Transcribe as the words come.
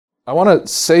I want to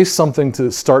say something to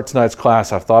start tonight's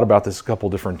class. I've thought about this a couple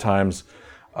different times.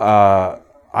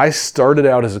 I started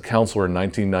out as a counselor in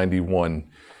 1991,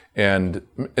 and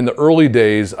in the early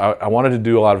days, I wanted to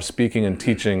do a lot of speaking and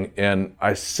teaching, and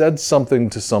I said something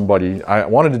to somebody. I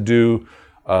wanted to do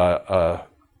a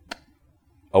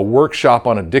workshop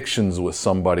on addictions with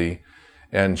somebody,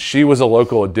 and she was a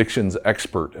local addictions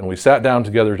expert, and we sat down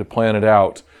together to plan it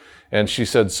out. And she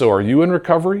said, "So are you in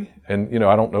recovery?" And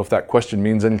I don't know if that question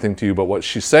means anything to you, but what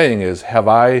she's saying is, have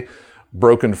I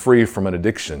broken free from an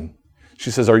addiction?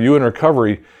 She says, "Are you in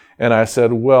recovery?" And I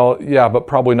said, "Well, yeah, but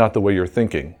probably not the way you're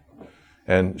thinking."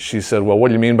 And she said, "Well, what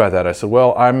do you mean by that?" I said,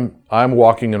 "Well, I'm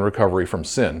walking in recovery from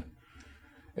sin."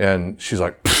 And she's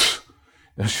like, "Pfft."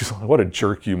 And she's like, "What a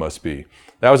jerk you must be."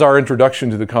 That was our introduction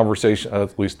to the conversation.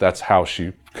 At least that's how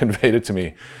she conveyed it to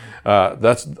me.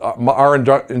 That's our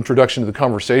introduction to the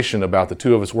conversation about the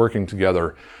two of us working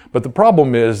together. But the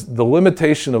problem is the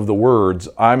limitation of the words,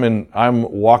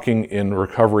 I'm walking in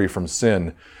recovery from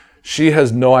sin. She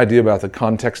has no idea about the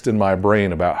context in my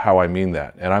brain about how I mean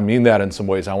that. And I mean that in some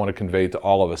ways I want to convey to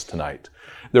all of us tonight.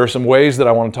 There are some ways that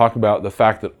I want to talk about the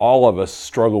fact that all of us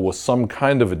struggle with some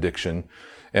kind of addiction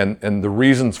and the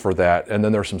reasons for that. And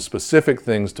then there are some specific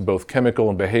things to both chemical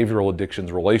and behavioral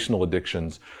addictions, relational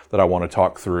addictions that I want to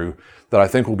talk through that I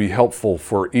think will be helpful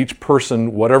for each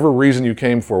person, whatever reason you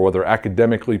came for, whether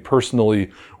academically, personally,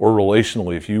 or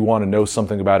relationally. If you want to know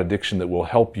something about addiction that will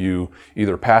help you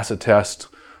either pass a test,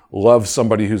 love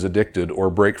somebody who's addicted, or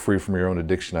break free from your own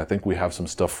addiction, I think we have some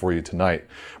stuff for you tonight.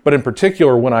 But in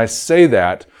particular, when I say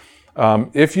that,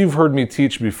 if you've heard me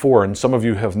teach before, and some of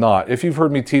you have not, if you've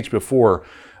heard me teach before,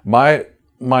 my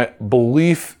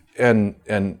belief and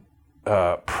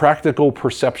practical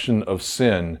perception of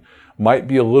sin might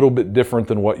be a little bit different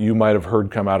than what you might have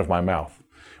heard come out of my mouth.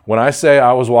 When I say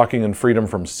I was walking in freedom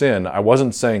from sin, I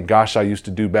wasn't saying, gosh, I used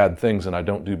to do bad things and I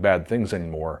don't do bad things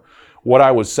anymore. What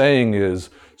I was saying is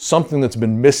something that's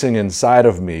been missing inside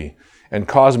of me and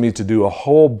caused me to do a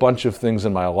whole bunch of things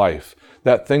in my life.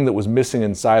 That thing that was missing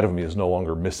inside of me is no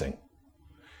longer missing.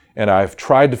 And I've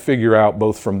tried to figure out,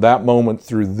 both from that moment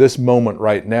through this moment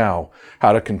right now,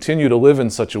 how to continue to live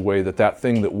in such a way that that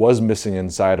thing that was missing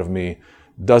inside of me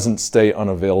doesn't stay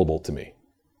unavailable to me.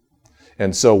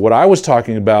 And so what I was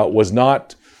talking about was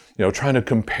not, trying to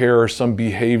compare some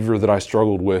behavior that I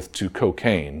struggled with to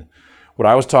cocaine. What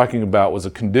I was talking about was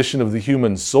a condition of the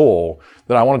human soul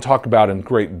that I want to talk about in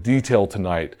great detail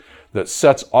tonight that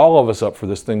sets all of us up for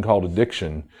this thing called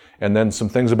addiction, and then some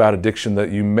things about addiction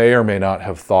that you may or may not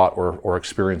have thought or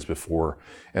experienced before,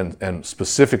 and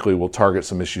specifically will target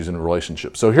some issues in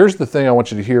relationships. So here's the thing I want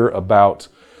you to hear about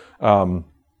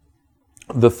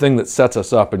the thing that sets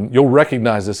us up, and you'll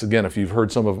recognize this again if you've heard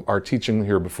some of our teaching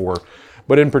here before.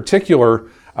 But in particular,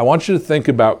 I want you to think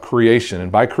about creation.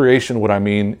 And by creation, what I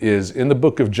mean is in the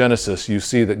book of Genesis, you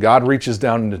see that God reaches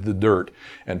down into the dirt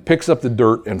and picks up the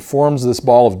dirt and forms this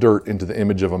ball of dirt into the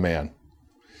image of a man.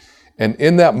 And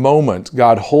in that moment,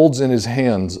 God holds in his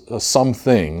hands a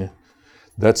something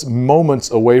that's moments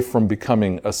away from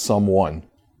becoming a someone.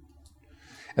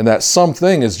 And that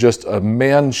something is just a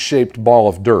man-shaped ball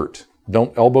of dirt.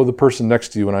 Don't elbow the person next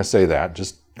to you when I say that.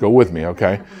 Just go with me,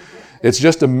 okay? It's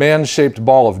just a man-shaped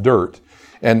ball of dirt.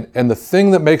 And the thing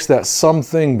that makes that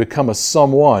something become a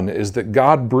someone is that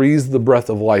God breathes the breath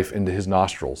of life into his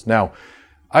nostrils. Now,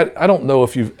 I don't know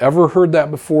if you've ever heard that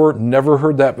before, never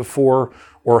heard that before,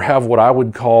 or have what I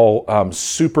would call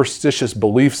superstitious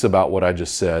beliefs about what I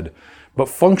just said. But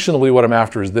functionally, what I'm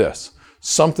after is this.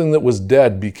 Something that was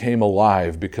dead became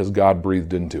alive because God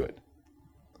breathed into it.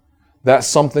 That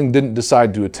something didn't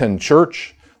decide to attend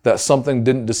church. That something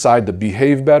didn't decide to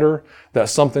behave better. That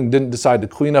something didn't decide to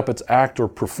clean up its act or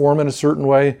perform in a certain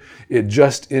way. It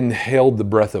just inhaled the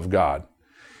breath of God.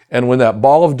 And when that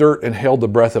ball of dirt inhaled the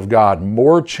breath of God,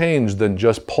 more changed than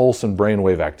just pulse and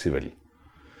brainwave activity.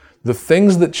 The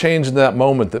things that changed in that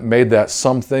moment that made that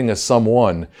something a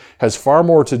someone has far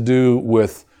more to do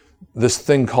with this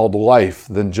thing called life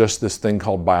than just this thing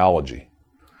called biology.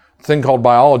 The thing called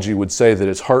biology would say that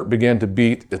its heart began to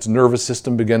beat, its nervous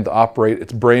system began to operate,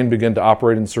 its brain began to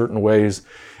operate in certain ways.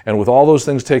 And with all those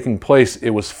things taking place, it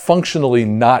was functionally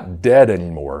not dead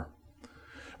anymore.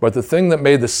 But the thing that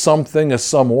made the something a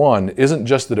someone isn't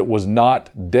just that it was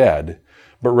not dead,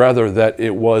 but rather that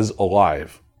it was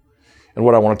alive. And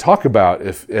what I want to talk about,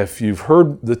 if you've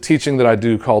heard the teaching that I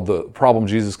do called The Problem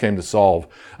Jesus Came to Solve,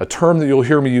 a term that you'll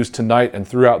hear me use tonight and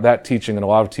throughout that teaching and a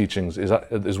lot of teachings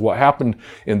is what happened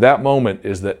in that moment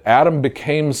is that Adam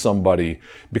became somebody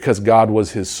because God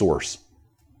was his source.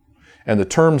 And the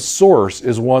term source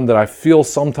is one that I feel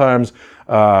sometimes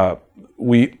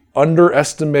we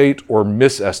underestimate or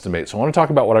misestimate. So I want to talk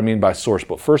about what I mean by source,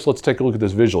 but first let's take a look at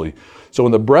this visually. So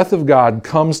when the breath of God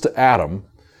comes to Adam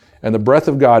and the breath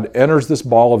of God enters this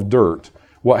ball of dirt,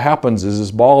 what happens is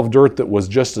this ball of dirt that was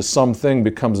just a something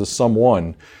becomes a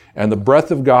someone, and the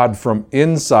breath of God from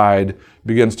inside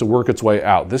begins to work its way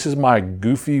out. This is my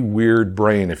goofy, weird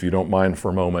brain, if you don't mind for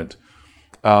a moment.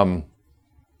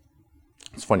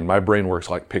 It's funny, my brain works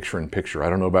like picture in picture. I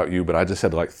don't know about you, but I just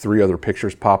had like 3 other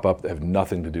pictures pop up that have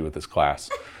nothing to do with this class.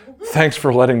 Thanks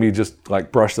for letting me just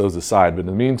like brush those aside. But in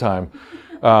the meantime,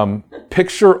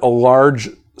 picture a large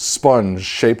sponge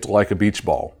shaped like a beach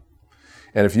ball.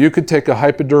 And if you could take a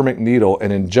hypodermic needle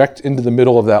and inject into the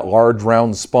middle of that large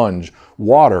round sponge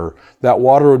water, that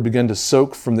water would begin to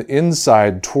soak from the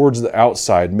inside towards the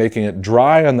outside, making it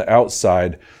dry on the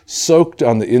outside, soaked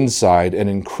on the inside, and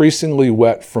increasingly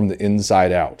wet from the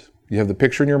inside out. You have the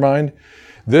picture in your mind?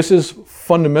 This is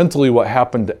fundamentally what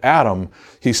happened to Adam.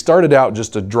 He started out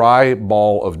just a dry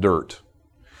ball of dirt.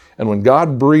 And when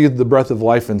God breathed the breath of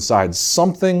life inside,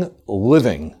 something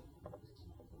living,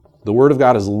 the Word of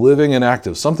God is living and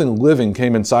active. Something living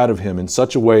came inside of him in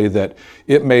such a way that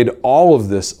it made all of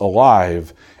this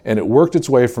alive, and it worked its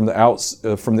way from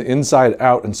the inside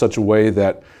out in such a way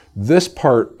that this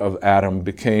part of Adam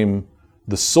became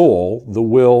the soul, the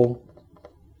will,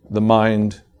 the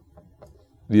mind,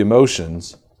 the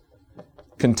emotions,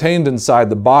 contained inside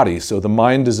the body. So the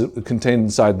mind is contained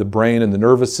inside the brain and the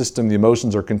nervous system. The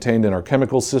emotions are contained in our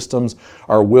chemical systems.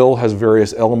 Our will has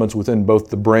various elements within both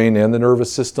the brain and the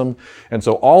nervous system. And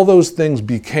so all those things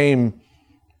became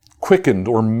quickened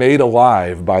or made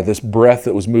alive by this breath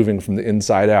that was moving from the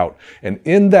inside out. And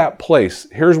in that place,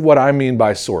 here's what I mean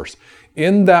by source.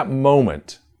 In that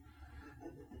moment,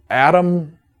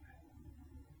 Adam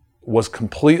was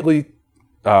completely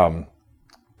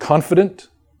confident,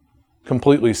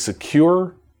 completely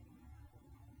secure,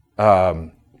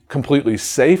 completely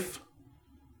safe,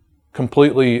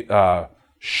 completely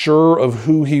sure of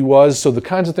who he was. So the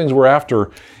kinds of things we're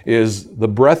after is the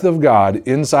breath of God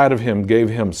inside of him gave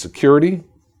him security,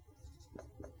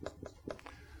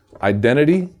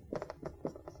 identity,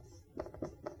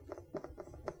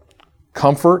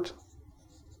 comfort,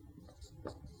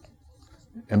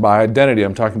 and by identity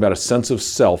I'm talking about a sense of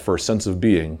self or a sense of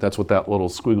being. That's what that little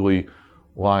squiggly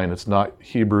line, it's not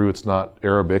Hebrew, it's not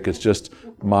Arabic, it's just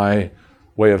my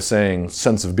way of saying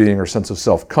sense of being or sense of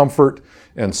self, comfort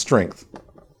and strength.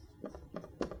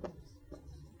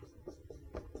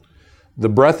 The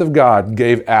breath of God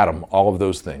gave Adam all of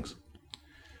those things.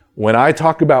 When I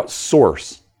talk about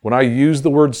source, when I use the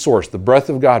word source, the breath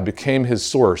of God became his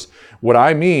source, what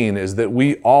I mean is that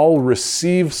we all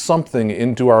receive something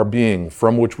into our being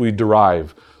from which we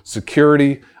derive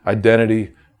security,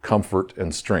 identity, comfort,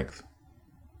 and strength.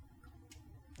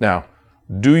 Now,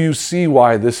 do you see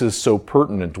why this is so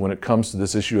pertinent when it comes to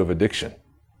this issue of addiction?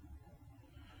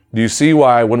 Do you see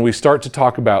why when we start to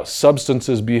talk about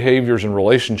substances, behaviors, and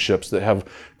relationships that have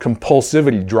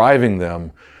compulsivity driving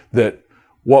them, that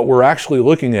what we're actually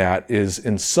looking at is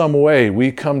in some way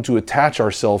we come to attach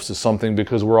ourselves to something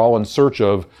because we're all in search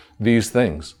of these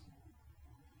things?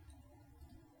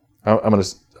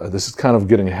 This is kind of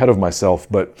getting ahead of myself,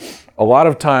 but a lot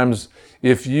of times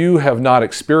if you have not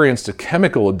experienced a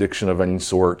chemical addiction of any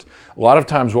sort, a lot of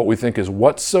times what we think is,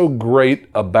 what's so great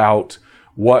about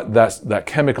what that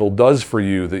chemical does for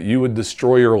you that you would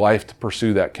destroy your life to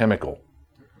pursue that chemical?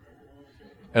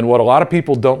 And what a lot of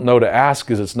people don't know to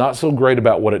ask is, it's not so great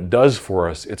about what it does for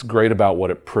us, it's great about what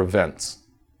it prevents.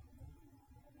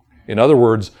 In other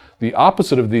words, the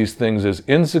opposite of these things is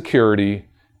insecurity,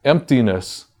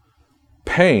 emptiness,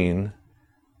 pain,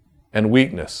 and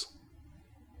weakness.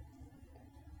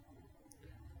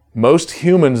 Most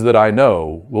humans that I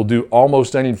know will do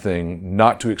almost anything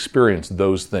not to experience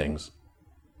those things.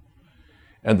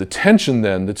 And the tension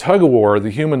then, the tug-of-war,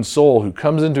 the human soul who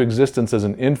comes into existence as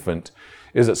an infant,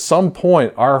 is at some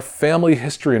point our family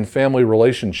history and family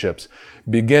relationships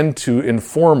begin to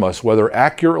inform us, whether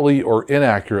accurately or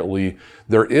inaccurately,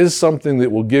 there is something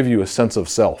that will give you a sense of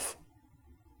self.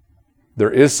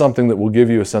 There is something that will give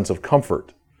you a sense of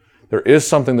comfort. There is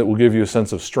something that will give you a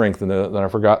sense of strength. And then I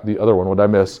forgot the other one. What did I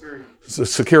miss?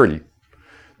 Security.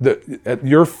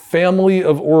 Your family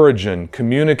of origin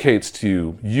communicates to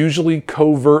you, usually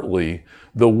covertly,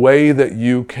 the way that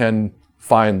you can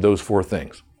find those 4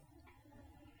 things.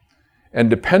 And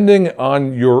depending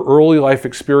on your early life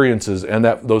experiences and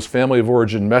those family of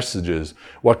origin messages,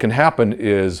 what can happen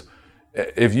is,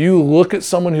 if you look at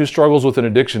someone who struggles with an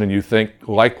addiction and you think,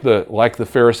 like the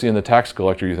Pharisee and the tax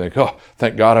collector, you think, oh,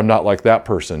 thank God I'm not like that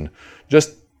person.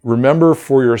 Just remember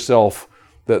for yourself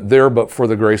that there, but for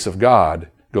the grace of God,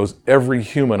 goes every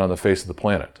human on the face of the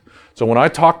planet. So when I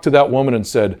talked to that woman and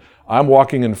said, I'm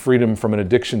walking in freedom from an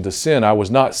addiction to sin, I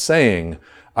was not saying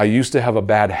I used to have a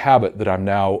bad habit that I'm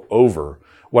now over.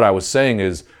 What I was saying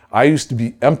is, I used to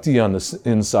be empty on the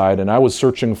inside, and I was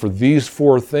searching for these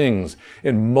 4 things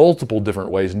in multiple different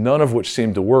ways, none of which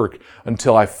seemed to work,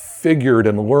 until I figured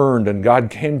and learned, and God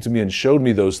came to me and showed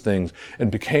me those things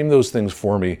and became those things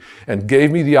for me and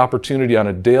gave me the opportunity on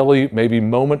a daily, maybe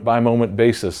moment by moment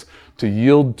basis to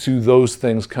yield to those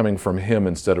things coming from Him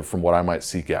instead of from what I might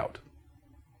seek out.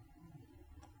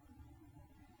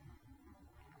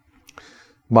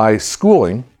 My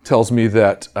schooling tells me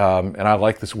that, and I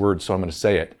like this word, so I'm going to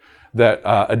say it, that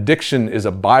addiction is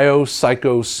a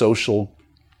biopsychosocial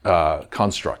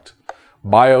construct.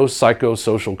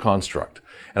 Biopsychosocial construct.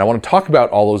 And I want to talk about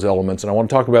all those elements, and I want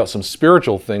to talk about some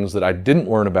spiritual things that I didn't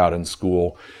learn about in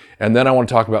school, and then I want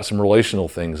to talk about some relational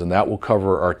things, and that will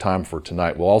cover our time for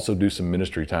tonight. We'll also do some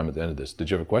ministry time at the end of this.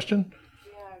 Did you have a question?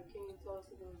 Yeah, can you tell us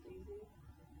if it was easy?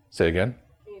 Say again?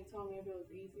 Can you tell me if it was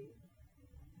easy?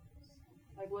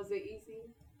 Like, was it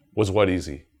easy? Was what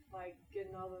easy? Like,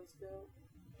 getting all those filled?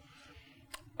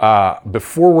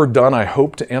 Before we're done, I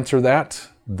hope to answer that.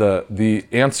 The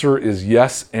answer is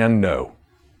yes and no.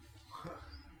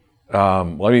 Tell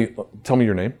me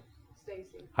your name.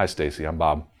 Stacy. Hi, Stacy. I'm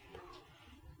Bob.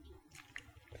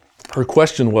 Her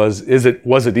question was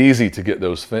it easy to get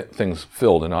those things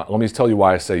filled? And let me tell you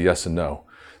why I say yes and no.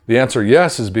 The answer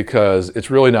yes is because it's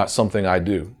really not something I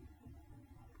do.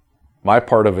 My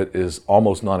part of it is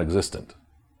almost non-existent.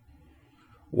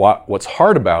 What's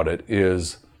hard about it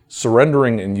is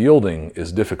surrendering and yielding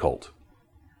is difficult.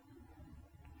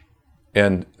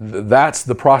 And that's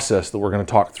the process that we're going to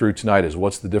talk through tonight, is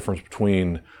what's the difference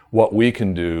between what we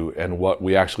can do and what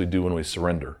we actually do when we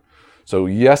surrender. So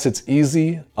yes, it's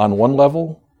easy on one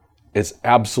level. It's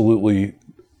absolutely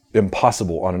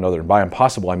impossible on another. And by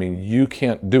impossible, I mean you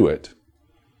can't do it.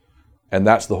 And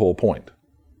that's the whole point.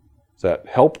 Does that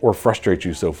help or frustrate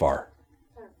you so far?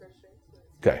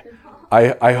 Okay.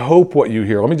 I hope what you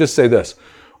hear, let me just say this.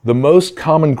 The most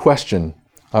common question,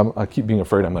 I keep being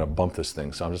afraid I'm going to bump this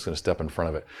thing, so I'm just going to step in front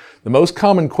of it. The most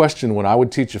common question when I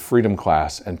would teach a freedom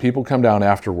class and people come down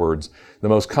afterwards, the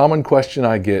most common question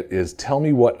I get is, tell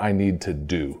me what I need to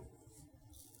do.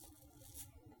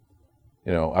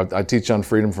 You know, I teach on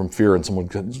freedom from fear, and someone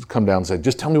would come down and say,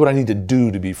 just tell me what I need to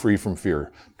do to be free from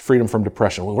fear, freedom from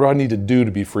depression. What do I need to do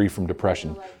to be free from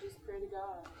depression? Like, just pray to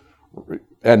God.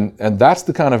 And that's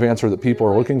the kind of answer that people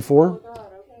are looking for. Oh,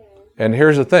 God, okay. And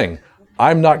here's the thing.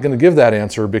 I'm not going to give that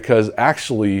answer, because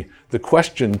actually the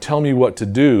question, tell me what to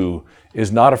do,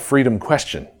 is not a freedom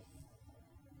question.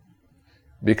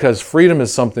 Because freedom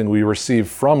is something we receive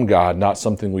from God, not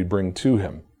something we bring to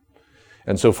Him.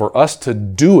 And so for us to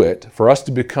do it, for us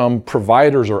to become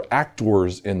providers or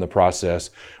actors in the process,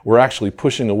 we're actually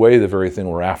pushing away the very thing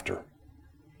we're after.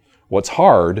 What's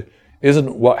hard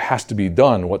isn't what has to be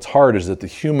done. What's hard is that the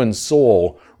human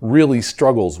soul really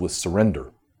struggles with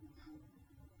surrender.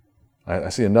 I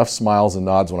see enough smiles and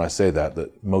nods when I say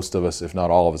that most of us, if not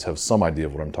all of us, have some idea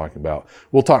of what I'm talking about.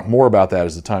 We'll talk more about that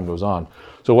as the time goes on.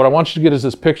 So what I want you to get is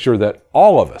this picture that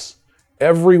all of us,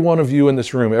 every one of you in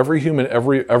this room, every human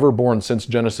ever born since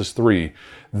Genesis 3,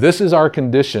 this is our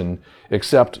condition,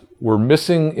 except we're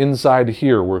missing inside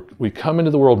here. We come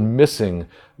into the world missing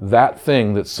that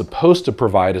thing that's supposed to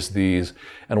provide us these,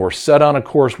 and we're set on a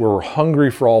course where we're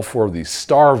hungry for all 4 of these,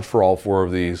 starved for all 4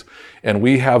 of these, and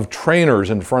we have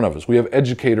trainers in front of us, we have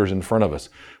educators in front of us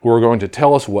who are going to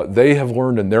tell us what they have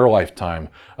learned in their lifetime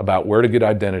about where to get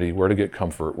identity, where to get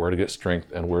comfort, where to get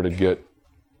strength, and where to get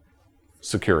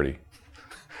security.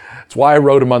 That's why I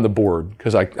wrote them on the board,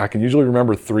 because I can usually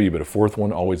remember 3, but a 4th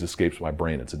one always escapes my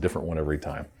brain. It's a different one every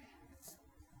time.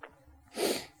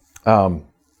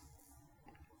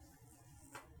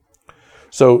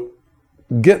 So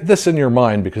get this in your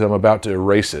mind, because I'm about to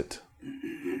erase it.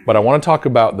 But I want to talk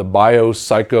about the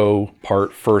bio-psycho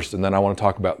part first, and then I want to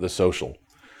talk about the social.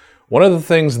 One of the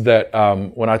things that,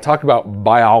 when I talk about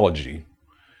biology,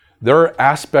 there are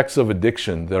aspects of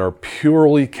addiction that are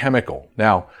purely chemical.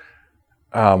 Now,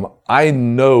 I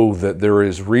know that there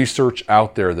is research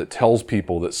out there that tells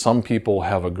people that some people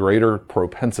have a greater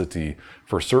propensity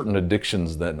for certain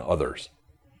addictions than others.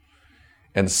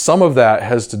 And some of that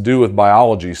has to do with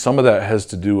biology. Some of that has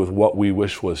to do with what we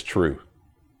wish was true.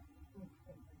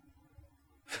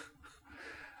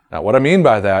 Now, what I mean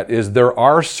by that is there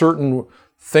are certain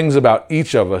things about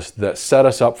each of us that set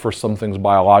us up for some things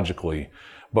biologically.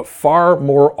 But far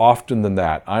more often than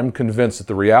that, I'm convinced that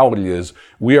the reality is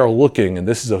we are looking, and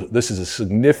this is a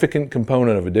significant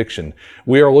component of addiction,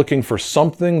 we are looking for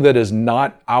something that is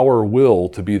not our will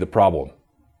to be the problem.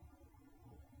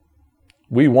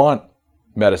 We want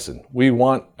medicine. We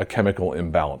want a chemical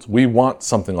imbalance. We want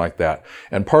something like that.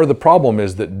 And part of the problem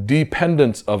is that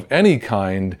dependence of any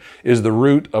kind is the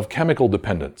root of chemical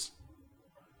dependence.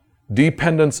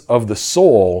 Dependence of the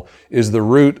soul is the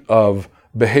root of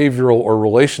behavioral or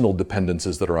relational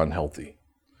dependences that are unhealthy.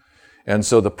 And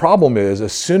so the problem is,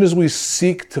 as soon as we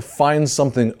seek to find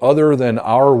something other than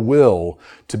our will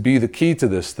to be the key to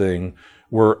this thing,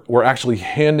 we're actually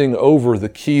handing over the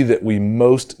key that we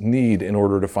most need in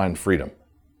order to find freedom.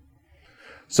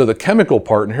 So the chemical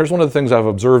part, and here's one of the things I've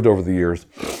observed over the years,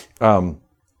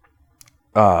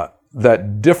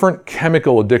 that different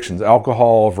chemical addictions,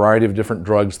 alcohol, a variety of different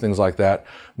drugs, things like that,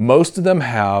 most of them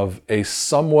have a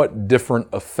somewhat different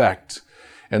effect.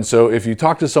 And so if you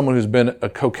talk to someone who's been a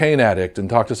cocaine addict and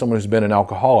talk to someone who's been an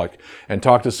alcoholic and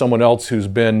talk to someone else who's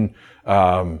been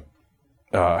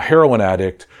heroin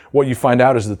addict, what you find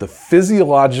out is that the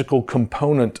physiological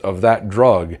component of that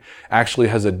drug actually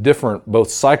has a different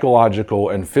both psychological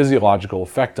and physiological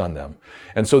effect on them.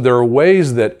 And so there are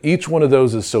ways that each one of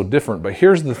those is so different. But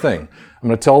here's the thing. I'm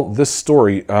going to tell this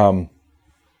story. I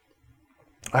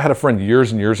had a friend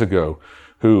years and years ago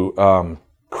who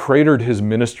cratered his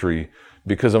ministry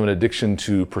because of an addiction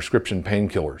to prescription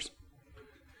painkillers.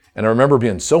 And I remember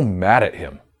being so mad at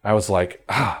him. I was like,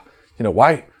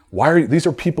 why are you, these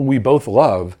are people we both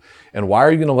love, and why are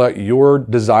you going to let your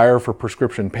desire for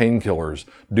prescription painkillers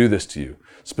do this to you?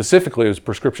 Specifically, it was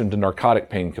prescription to narcotic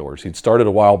painkillers. He'd started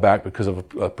a while back because of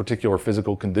a particular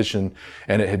physical condition,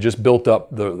 and it had just built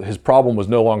up. His problem was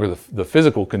no longer the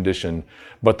physical condition,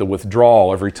 but the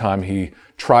withdrawal every time he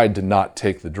tried to not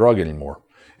take the drug anymore.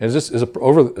 And it's just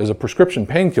as a prescription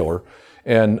painkiller,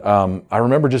 and I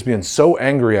remember just being so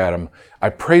angry at him, I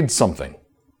prayed something.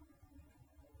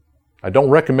 I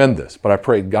don't recommend this, but I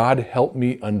prayed, God, help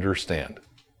me understand.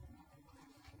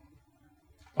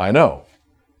 I know.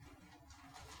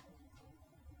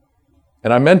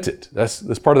 And I meant it.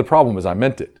 That's part of the problem is I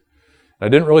meant it. I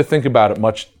didn't really think about it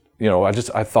much.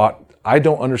 I thought, I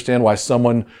don't understand why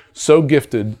someone so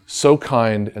gifted, so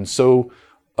kind, and so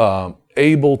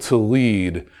able to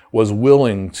lead was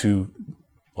willing to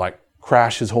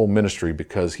crash his whole ministry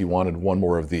because he wanted one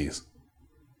more of these.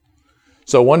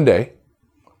 So one day,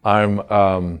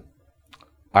 I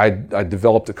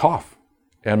developed a cough,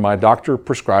 and my doctor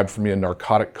prescribed for me a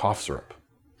narcotic cough syrup.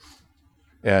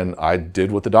 And I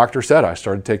did what the doctor said. I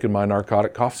started taking my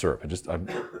narcotic cough syrup.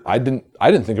 I didn't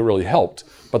think it really helped,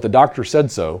 but the doctor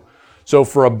said so. So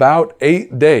for about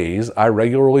 8 days, I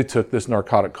regularly took this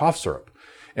narcotic cough syrup.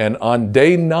 And on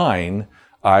day 9,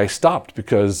 I stopped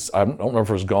because I don't remember if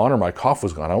it was gone or my cough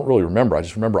was gone. I don't really remember. I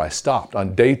just remember I stopped.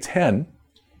 On day 10,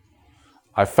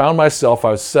 I found myself,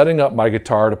 I was setting up my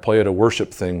guitar to play at a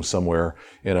worship thing somewhere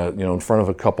in front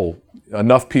of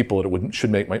enough people that it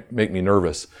should make me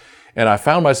nervous. And I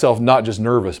found myself not just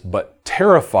nervous, but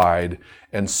terrified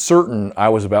and certain I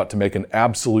was about to make an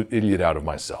absolute idiot out of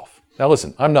myself. Now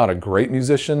listen, I'm not a great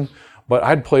musician, but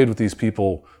I'd played with these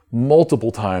people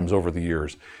multiple times over the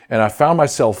years. And I found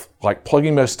myself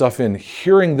plugging my stuff in,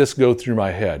 hearing this go through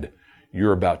my head.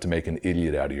 You're about to make an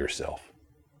idiot out of yourself.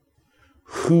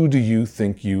 Who do you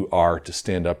think you are to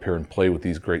stand up here and play with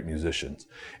these great musicians?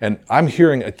 And I'm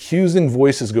hearing accusing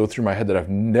voices go through my head that I've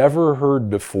never heard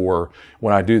before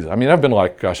when I do this. I mean, I've been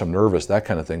like, gosh, I'm nervous, that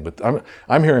kind of thing. But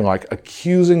I'm hearing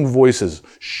accusing voices,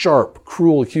 sharp,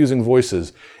 cruel accusing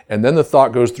voices. And then the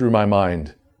thought goes through my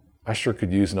mind, I sure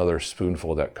could use another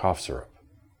spoonful of that cough syrup.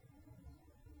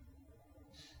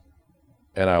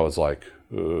 And I was like,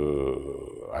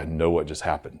 I know what just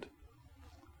happened.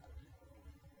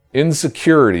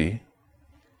 Insecurity,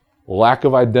 lack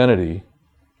of identity,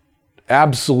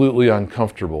 absolutely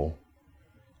uncomfortable.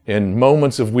 In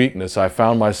moments of weakness, I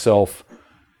found myself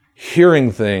hearing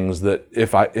things that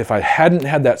if I hadn't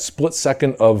had that split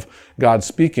second of God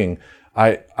speaking,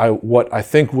 what I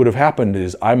think would have happened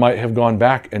is I might have gone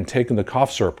back and taken the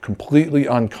cough syrup completely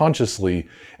unconsciously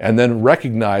and then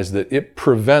recognized that it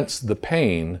prevents the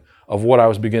pain of what I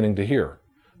was beginning to hear.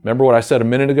 Remember what I said a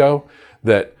minute ago?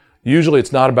 That usually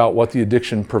it's not about what the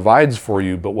addiction provides for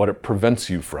you, but what it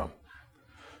prevents you from.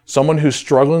 Someone who's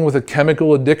struggling with a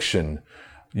chemical addiction,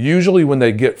 usually when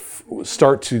they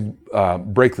start to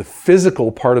break the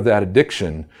physical part of that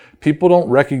addiction, people don't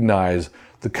recognize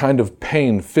the kind of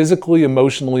pain physically,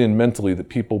 emotionally, and mentally that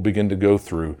people begin to go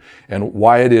through, and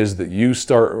why it is that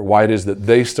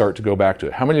they start to go back to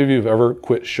it. How many of you have ever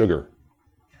quit sugar?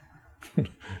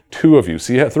 2 of you.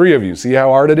 3 of you. See how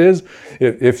hard it is?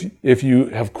 If you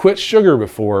have quit sugar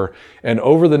before, and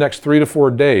over the next 3 to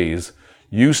 4 days,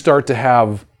 you start to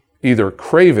have either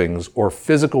cravings or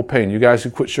physical pain. You guys who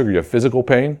quit sugar, you have physical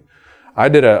pain? I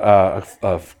did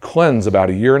a cleanse about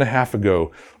a year and a half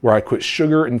ago where I quit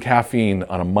sugar and caffeine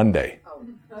on a Monday.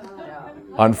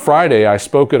 On Friday, I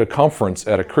spoke at a conference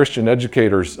at a Christian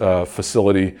educators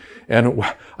facility, and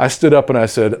I stood up and I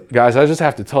said, guys, I just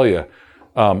have to tell you,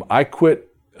 I quit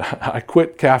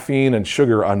caffeine and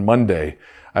sugar on Monday.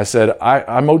 I said,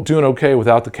 I'm doing okay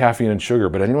without the caffeine and sugar,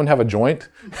 but anyone have a joint?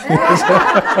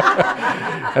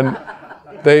 And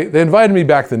they invited me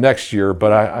back the next year,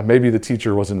 but maybe the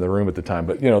teacher wasn't in the room at the time.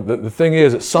 But the thing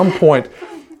is, at some point,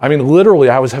 literally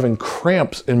I was having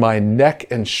cramps in my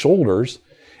neck and shoulders,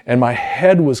 and my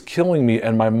head was killing me,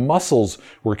 and my muscles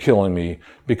were killing me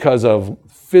because of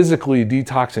physically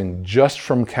detoxing just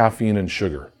from caffeine and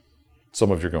sugar.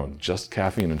 Some of you are going, just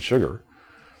caffeine and sugar.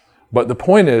 But the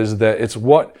point is that it's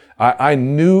what I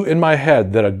knew in my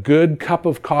head, that a good cup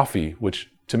of coffee, which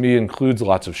to me includes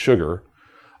lots of sugar,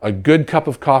 a good cup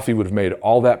of coffee would have made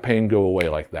all that pain go away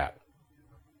like that.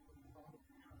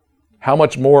 How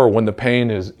much more when the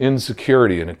pain is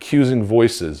insecurity and accusing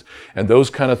voices and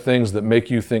those kind of things that make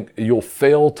you think you'll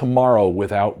fail tomorrow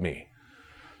without me.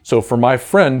 So for my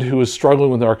friend who was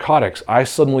struggling with narcotics, I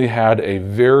suddenly had a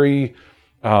very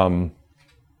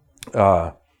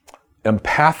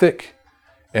empathic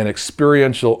and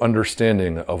experiential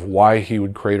understanding of why he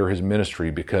would crater his ministry,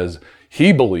 because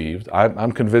he believed,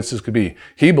 I'm convinced this could be,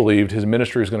 he believed his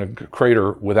ministry was going to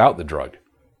crater without the drug.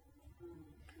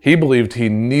 He believed he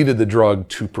needed the drug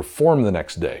to perform the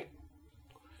next day,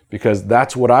 because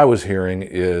that's what I was hearing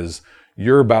is,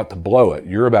 you're about to blow it,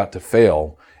 you're about to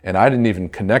fail, and I didn't even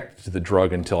connect to the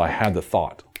drug until I had the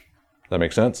thought. That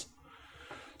make sense?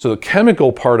 So the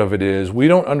chemical part of it is, we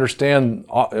don't understand,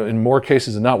 in more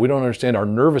cases than not, we don't understand our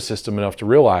nervous system enough to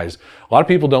realize, a lot of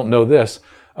people don't know this,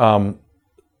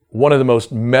 one of the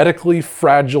most medically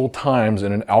fragile times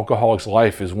in an alcoholic's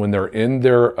life is when they're in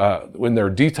their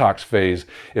detox phase.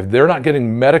 If they're not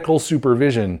getting medical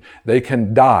supervision, they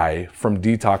can die from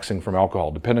detoxing from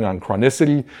alcohol. Depending on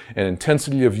chronicity and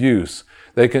intensity of use,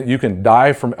 you can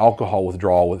die from alcohol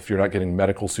withdrawal if you're not getting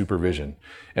medical supervision.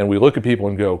 And we look at people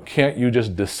and go, can't you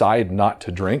just decide not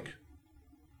to drink?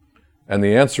 And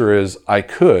the answer is, I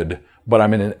could, but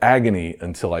I'm in an agony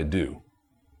until I do.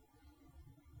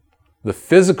 The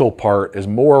physical part is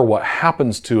more what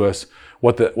happens to us,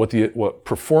 what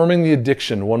performing the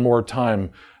addiction one more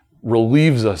time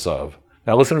relieves us of.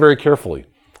 Now listen very carefully.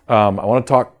 I want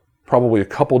to talk probably a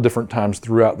couple different times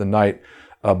throughout the night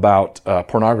about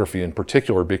pornography in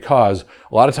particular, because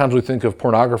a lot of times we think of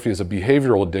pornography as a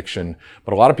behavioral addiction,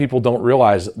 but a lot of people don't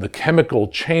realize the chemical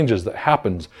changes that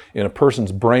happens in a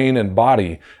person's brain and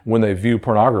body when they view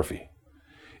pornography.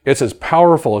 It's as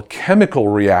powerful a chemical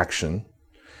reaction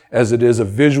as it is a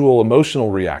visual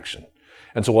emotional reaction.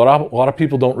 And so what a lot of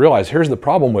people don't realize, here's the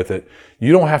problem with it,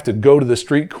 you don't have to go to the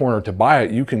street corner to buy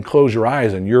it. You can close your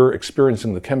eyes and you're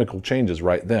experiencing the chemical changes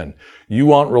right then. You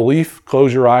want relief?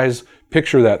 Close your eyes,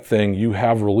 picture that thing, you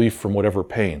have relief from whatever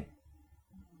pain.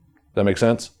 That make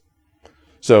sense?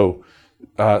 So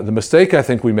the mistake I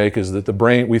think we make is that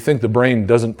we think the brain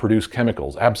doesn't produce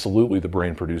chemicals. Absolutely, the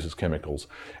brain produces chemicals.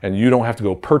 And you don't have to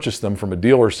go purchase them from a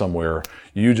dealer somewhere.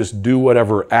 You just do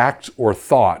whatever act or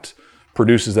thought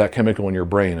produces that chemical in your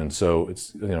brain. And so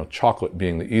it's, chocolate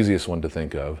being the easiest one to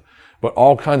think of. But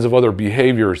all kinds of other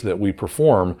behaviors that we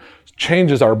perform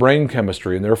changes our brain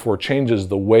chemistry and therefore changes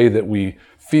the way that we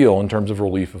feel in terms of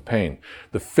relief of pain.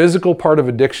 The physical part of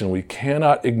addiction, we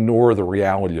cannot ignore the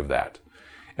reality of that.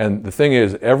 And the thing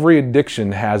is, every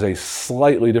addiction has a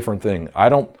slightly different thing.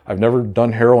 I've never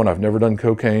done heroin, I've never done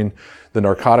cocaine. The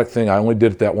narcotic thing, I only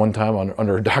did it that one time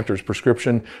under a doctor's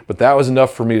prescription, but that was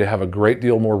enough for me to have a great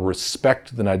deal more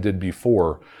respect than I did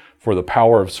before for the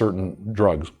power of certain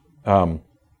drugs. I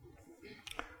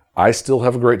still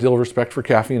have a great deal of respect for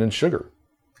caffeine and sugar.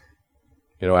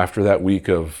 After that week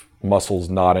of muscles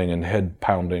knotting and head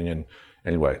pounding, and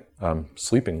anyway,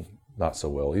 sleeping not so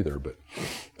well either, but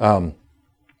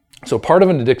so part of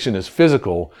an addiction is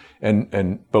physical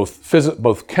and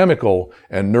both chemical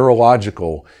and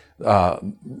neurological.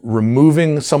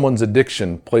 Removing someone's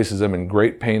addiction places them in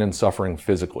great pain and suffering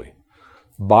physically.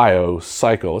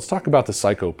 Psycho. Let's talk about the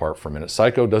psycho part for a minute.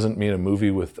 Psycho doesn't mean a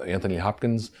movie with Anthony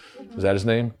Hopkins. Is that his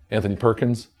name? Anthony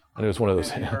Perkins? I think it was one of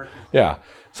those. Yeah.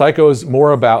 Psycho is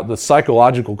more about the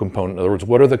psychological component. In other words,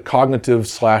 what are the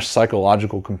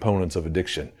cognitive/psychological components of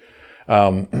addiction?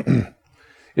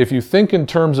 If you think in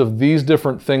terms of these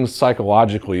different things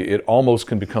psychologically, it almost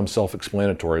can become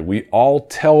self-explanatory. We all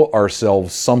tell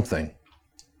ourselves something.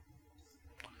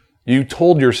 You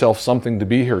told yourself something to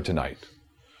be here tonight.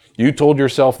 You told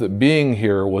yourself that being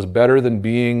here was better than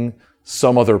being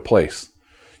some other place.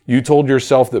 You told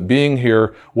yourself that being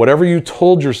here, whatever you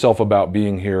told yourself about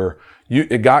being here,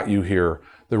 it got you here.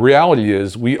 The reality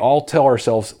is we all tell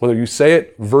ourselves, whether you say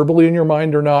it verbally in your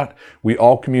mind or not, we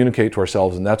all communicate to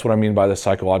ourselves, and that's what I mean by the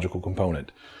psychological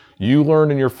component. You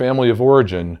learned in your family of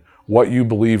origin what you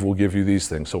believe will give you these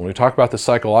things. So when we talk about the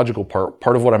psychological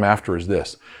part of what I'm after is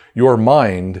this. Your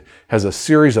mind has a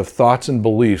series of thoughts and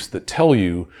beliefs that tell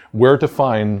you where to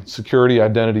find security,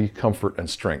 identity, comfort, and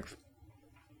strength.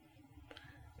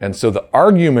 And so the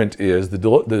argument is,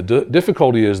 the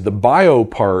difficulty is the bio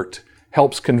part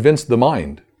helps convince the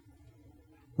mind.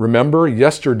 Remember,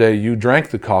 yesterday you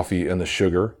drank the coffee and the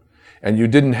sugar, and you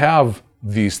didn't have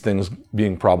these things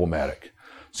being problematic.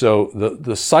 So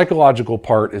the psychological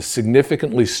part is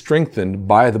significantly strengthened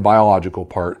by the biological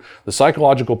part. The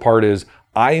psychological part is,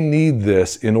 I need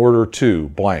this in order to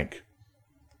blank.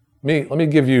 Let me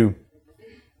give you,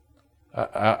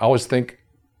 I always think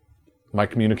my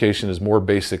communication is more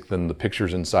basic than the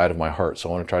pictures inside of my heart, so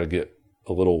I want to try to get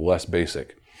a little less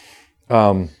basic.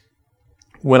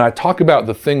 When I talk about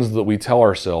the things that we tell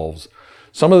ourselves,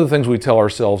 some of the things we tell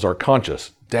ourselves are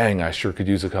conscious. Dang, I sure could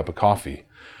use a cup of coffee.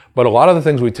 But a lot of the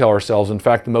things we tell ourselves, in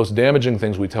fact, the most damaging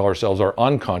things we tell ourselves are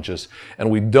unconscious,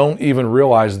 and we don't even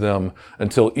realize them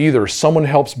until either someone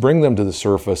helps bring them to the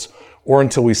surface or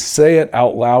until we say it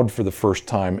out loud for the first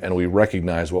time and we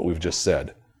recognize what we've just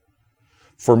said.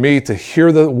 For me to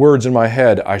hear the words in my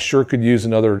head, I sure could use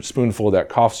another spoonful of that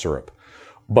cough syrup.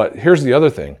 But here's the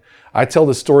other thing. I tell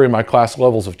this story in my class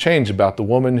Levels of Change about the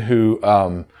woman who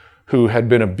had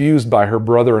been abused by her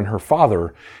brother and her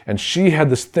father, and she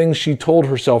had this thing she told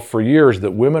herself for years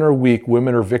that women are weak,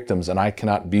 women are victims, and I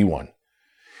cannot be one.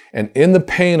 And in the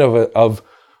pain of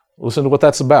listen to what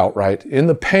that's about, right? In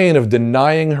the pain of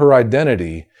denying her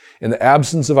identity, in the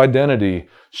absence of identity,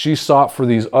 she sought for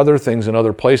these other things in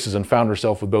other places and found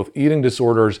herself with both eating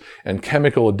disorders and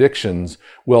chemical addictions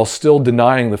while still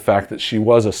denying the fact that she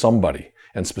was a somebody,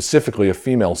 and specifically a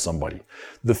female somebody.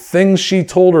 The thing she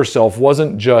told herself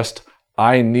wasn't just,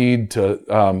 I need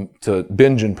to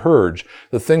binge and purge.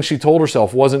 The thing she told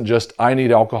herself wasn't just, I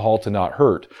need alcohol to not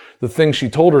hurt. The thing she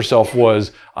told herself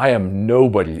was, I am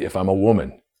nobody if I'm a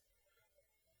woman.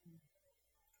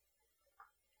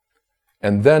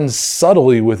 And then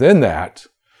subtly within that,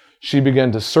 she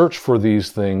began to search for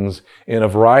these things in a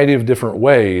variety of different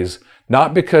ways,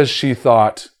 not because she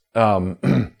thought,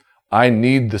 I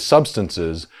need the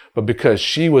substances, but because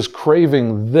she was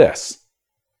craving this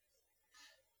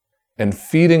and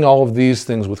feeding all of these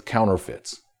things with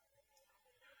counterfeits.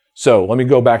 So let me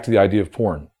go back to the idea of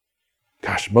porn.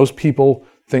 Gosh, most people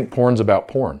think porn's about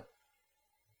porn.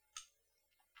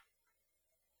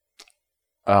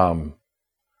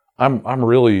 I'm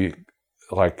really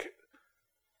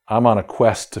I'm on a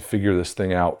quest to figure this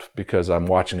thing out because I'm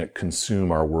watching it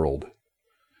consume our world.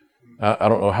 I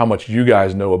don't know how much you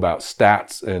guys know about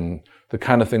stats and the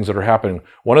kind of things that are happening.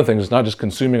 One of the things is not just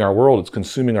consuming our world, it's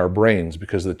consuming our brains,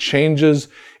 because the changes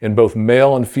in both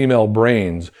male and female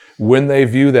brains, when they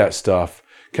view that stuff,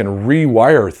 can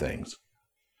rewire things.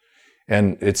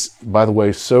 And it's, by the way,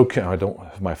 I don't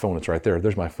have my phone, it's right there.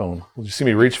 There's my phone. Did you see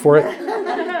me reach for it?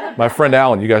 My friend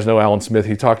Alan, you guys know Alan Smith,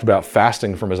 he talked about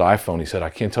fasting from his iPhone. He said, I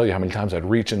can't tell you how many times I'd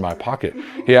reach in my pocket.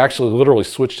 He actually literally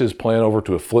switched his plan over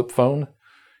to a flip phone.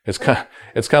 It's kind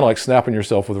of like snapping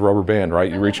yourself with a rubber band,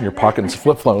 right? You reach in your pocket and it's a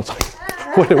flip phone. It's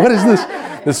like, what is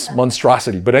this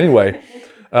monstrosity? But anyway,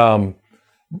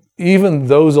 even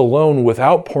those alone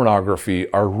without pornography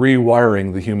are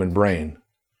rewiring the human brain.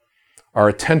 Our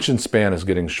attention span is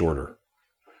getting shorter.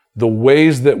 The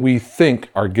ways that we think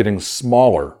are getting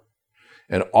smaller.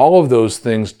 And all of those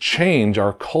things change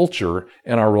our culture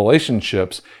and our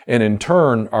relationships. And in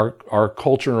turn, our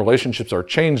culture and relationships are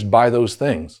changed by those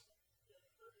things.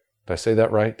 Did I say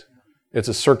that right? It's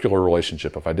a circular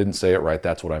relationship. If I didn't say it right,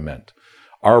 that's what I meant.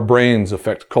 Our brains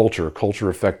affect culture. Culture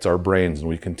affects our brains, and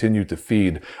we continue to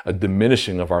feed a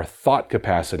diminishing of our thought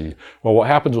capacity. Well, what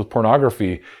happens with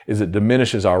pornography is it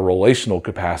diminishes our relational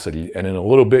capacity, and in a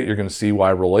little bit, you're going to see why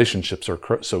relationships are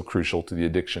so crucial to the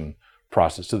addiction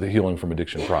process, to the healing from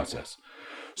addiction process.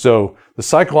 So the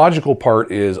psychological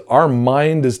part is our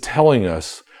mind is telling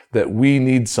us that we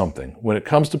need something. When it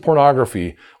comes to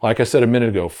pornography, like I said a minute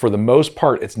ago, for the most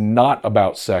part, it's not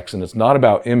about sex and it's not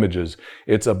about images.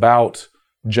 It's about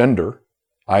gender,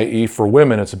 i.e. for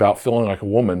women, it's about feeling like a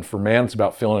woman. For man, it's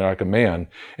about feeling like a man.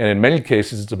 And in many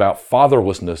cases, it's about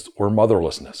fatherlessness or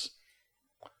motherlessness.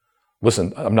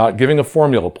 Listen, I'm not giving a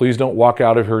formula. Please don't walk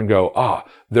out of here and go,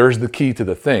 there's the key to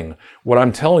the thing. What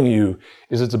I'm telling you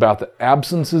is it's about the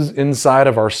absences inside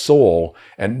of our soul,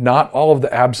 and not all of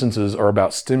the absences are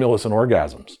about stimulus and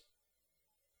orgasms.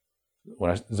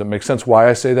 Does it make sense why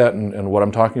I say that and what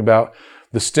I'm talking about?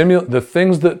 The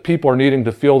things that people are needing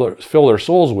to fill their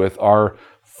souls with are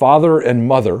father and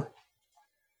mother,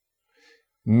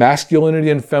 masculinity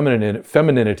and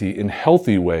femininity in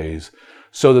healthy ways,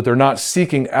 so that they're not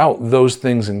seeking out those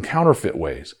things in counterfeit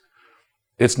ways.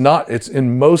 It's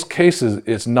in most cases,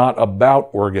 it's not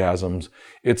about orgasms.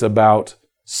 It's about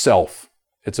self.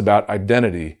 It's about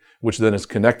identity, which then is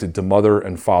connected to mother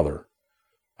and father.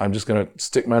 I'm just going to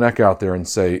stick my neck out there and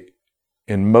say,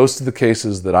 in most of the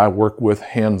cases that I work with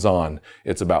hands-on,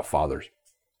 it's about fathers.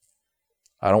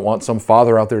 I don't want some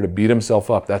father out there to beat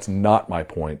himself up. That's not my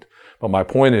point. But my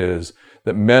point is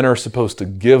that men are supposed to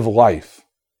give life.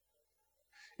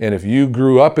 And if you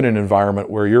grew up in an environment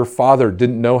where your father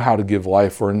didn't know how to give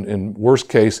life, or in worst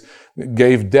case,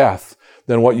 gave death,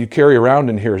 then what you carry around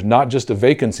in here is not just a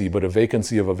vacancy, but a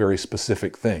vacancy of a very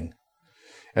specific thing.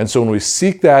 And so when we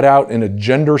seek that out in a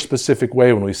gender-specific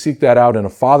way, when we seek that out in a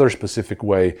father-specific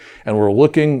way, and we're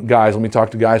looking, guys, let me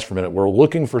talk to guys for a minute, we're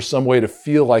looking for some way to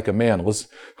feel like a man. Listen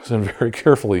very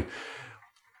carefully.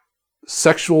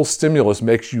 Sexual stimulus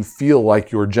makes you feel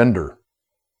like your gender.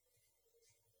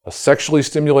 A sexually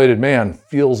stimulated man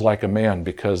feels like a man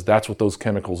because that's what those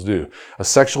chemicals do. A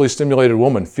sexually stimulated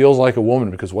woman feels like a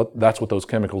woman because that's what those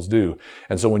chemicals do.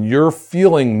 And so when you're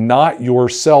feeling not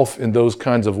yourself in those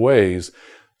kinds of ways,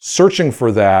 searching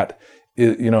for that,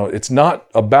 it's not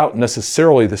about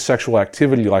necessarily the sexual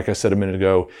activity, like I said a minute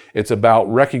ago. It's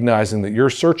about recognizing that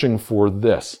you're searching for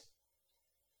this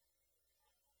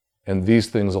and these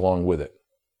things along with it.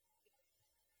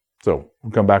 So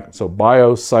we'll come back. So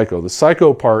bio-psycho. The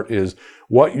psycho part is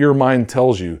what your mind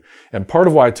tells you. And part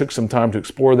of why I took some time to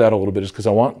explore that a little bit is because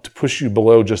I want to push you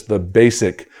below just the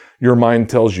basic, your mind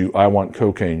tells you, I want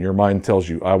cocaine. Your mind tells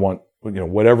you, I want,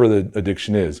 whatever the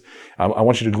addiction is. I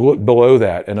want you to look below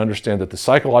that and understand that the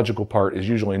psychological part is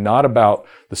usually not about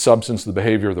the substance, the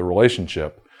behavior, the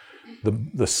relationship.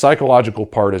 The psychological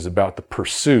part is about the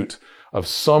pursuit of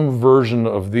some version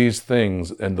of these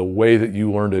things and the way that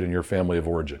you learned it in your family of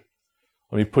origin.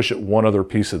 Let me push it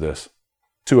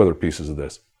two other pieces of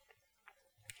this.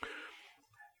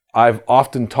 I've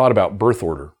often taught about birth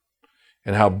order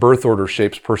and how birth order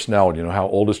shapes personality. How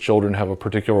oldest children have a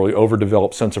particularly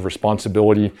overdeveloped sense of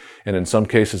responsibility and in some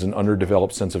cases an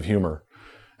underdeveloped sense of humor.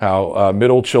 How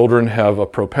middle children have a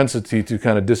propensity to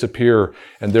kind of disappear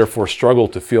and therefore struggle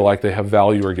to feel like they have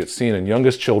value or get seen. And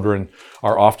youngest children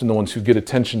are often the ones who get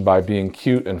attention by being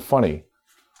cute and funny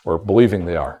or believing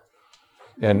they are.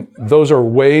 And those are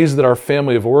ways that our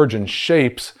family of origin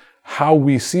shapes how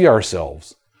we see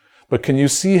ourselves. But can you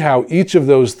see how each of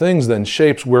those things then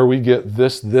shapes where we get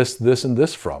this, and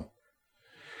this from?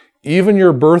 Even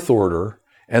your birth order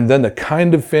and then the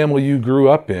kind of family you grew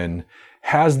up in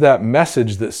has that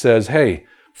message that says, hey,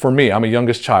 for me, I'm a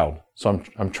youngest child. So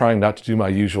I'm trying not to do my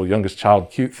usual youngest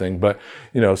child cute thing. But,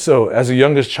 so as a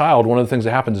youngest child, one of the things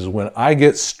that happens is when I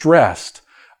get stressed,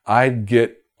 I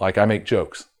make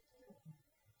jokes.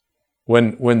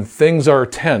 When things are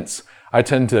tense, I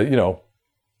tend to,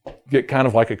 get kind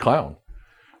of like a clown.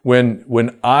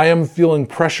 When I am feeling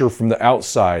pressure from the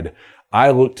outside, I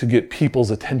look to get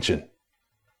people's attention.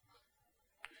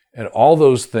 And all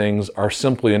those things are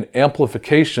simply an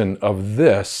amplification of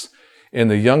this in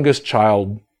the youngest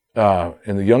child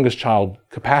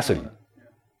capacity.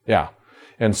 Yeah.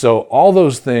 And so all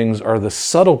those things are the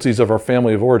subtleties of our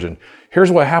family of origin.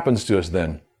 Here's what happens to us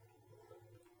then.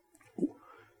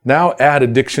 Now add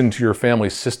addiction to your family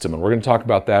system, and we're going to talk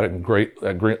about that at great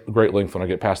length when I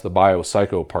get past the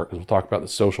bio-psycho part, because we'll talk about the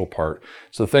social part.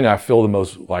 It's the thing I feel the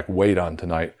most weight on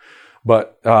tonight.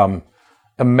 But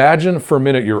imagine for a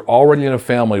minute you're already in a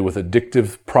family with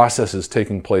addictive processes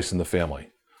taking place in the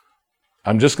family.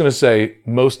 I'm just going to say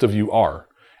most of you are.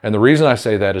 And the reason I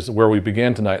say that is where we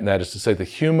began tonight, and that is to say the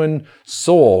human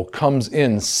soul comes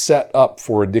in set up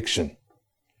for addiction.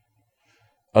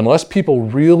 Unless people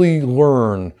really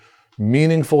learn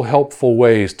meaningful, helpful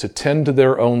ways to tend to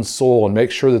their own soul and make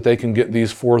sure that they can get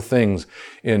these four things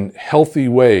in healthy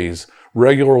ways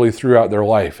regularly throughout their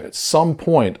life, at some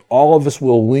point, all of us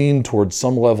will lean towards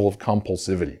some level of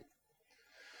compulsivity.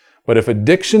 But if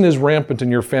addiction is rampant in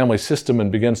your family system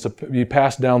and begins to be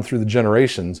passed down through the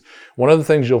generations, one of the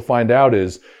things you'll find out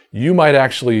is you might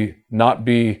actually not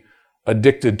be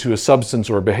addicted to a substance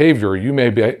or a behavior. You may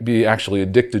be actually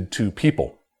addicted to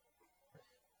people.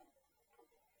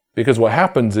 Because what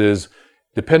happens is,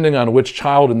 depending on which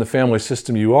child in the family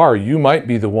system you are, you might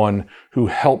be the one who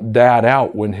helped dad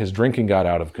out when his drinking got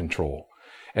out of control.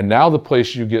 And now the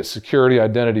place you get security,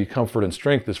 identity, comfort, and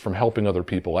strength is from helping other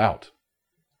people out.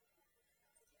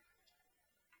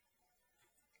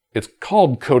 It's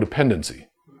called codependency.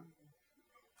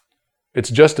 It's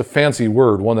just a fancy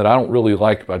word, one that I don't really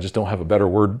like, but I just don't have a better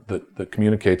word that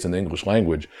communicates in the English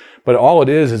language. But all it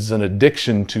is an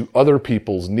addiction to other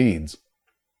people's needs.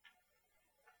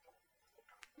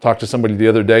 Talked to somebody the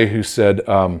other day who said,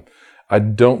 I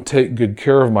don't take good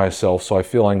care of myself, so I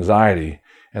feel anxiety.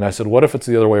 And I said, what if it's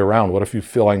the other way around? What if you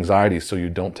feel anxiety so you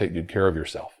don't take good care of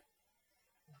yourself?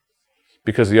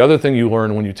 Because the other thing you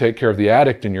learn when you take care of the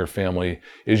addict in your family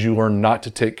is you learn not to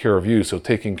take care of you. So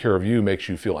taking care of you makes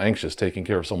you feel anxious. Taking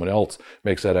care of someone else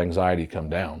makes that anxiety come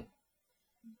down.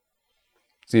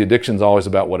 See, addiction's always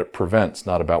about what it prevents,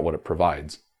 not about what it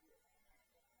provides.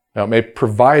 Now, it may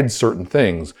provide certain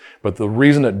things, but the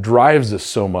reason it drives us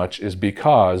so much is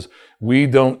because we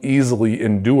don't easily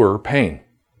endure pain.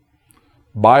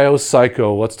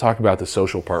 Biopsycho, let's talk about the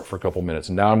social part for a couple minutes.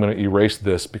 Now I'm going to erase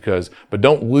this but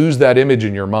don't lose that image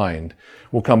in your mind.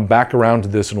 We'll come back around to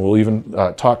this and we'll even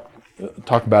talk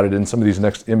about it in some of these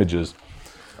next images.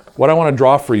 What I want to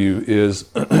draw for you is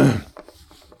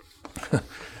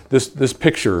this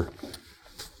picture.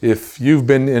 If you've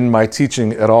been in my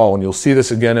teaching at all, and you'll see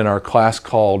this again in our class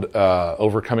called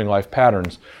Overcoming Life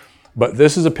Patterns, but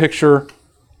this is a picture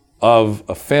of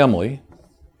a family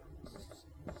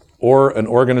or an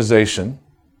organization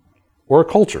or a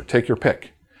culture, take your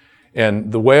pick.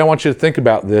 And the way I want you to think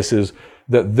about this is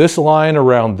that this line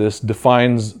around this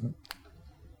defines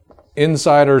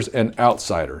insiders and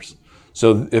outsiders.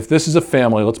 So if this is a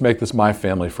family, let's make this my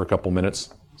family for a couple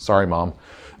minutes. Sorry, Mom.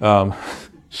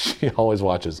 She always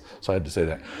watches, so I had to say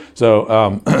that.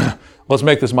 So let's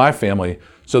make this my family.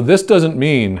 So this doesn't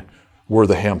mean we're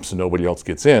the Hemps and nobody else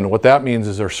gets in. What that means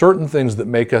is there are certain things that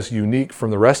make us unique from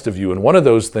the rest of you. And one of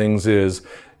those things is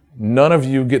none of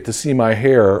you get to see my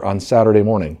hair on Saturday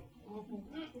morning.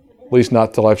 At least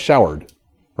not till I've showered,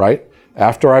 right?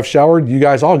 After I've showered, you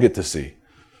guys all get to see,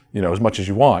 as much as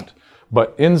you want.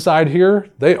 But inside here,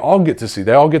 they all get to see.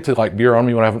 They all get to be around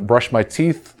me when I haven't brushed my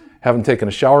teeth, haven't taken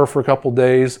a shower for a couple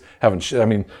days,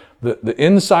 the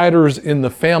insiders in the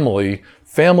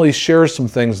family share some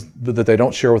things that they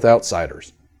don't share with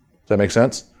outsiders. Does that make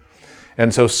sense?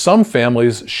 And so some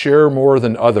families share more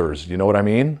than others. You know what I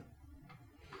mean?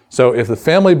 So if the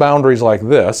family boundary is like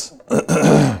this,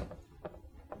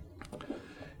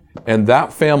 and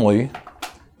that family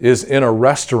is in a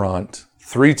restaurant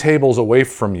 3 tables away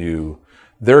from you,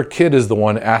 their kid is the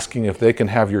one asking if they can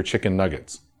have your chicken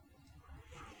nuggets.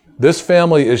 This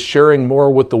family is sharing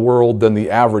more with the world than the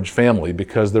average family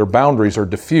because their boundaries are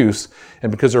diffuse.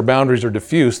 And because their boundaries are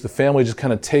diffuse, the family just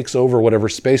kind of takes over whatever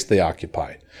space they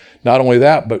occupy. Not only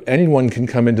that, but anyone can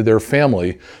come into their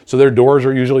family. So their doors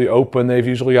are usually open. They've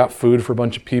usually got food for a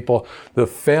bunch of people. The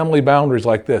family boundaries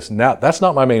like this. Now, that's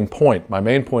not my main point. My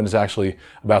main point is actually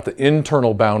about the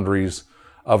internal boundaries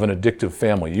of an addictive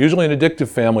family. Usually an addictive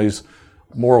family is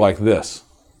more like this.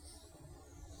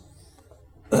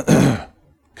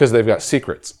 Because they've got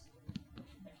secrets.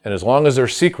 And as long as they're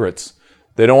secrets,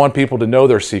 they don't want people to know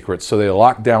their secrets, so they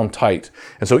lock down tight.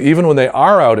 And so even when they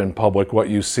are out in public, what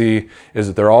you see is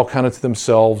that they're all kind of to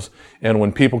themselves, and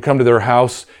when people come to their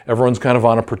house, everyone's kind of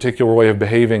on a particular way of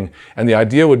behaving. And the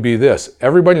idea would be this: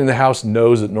 everybody in the house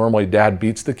knows that normally Dad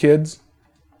beats the kids,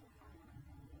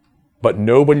 but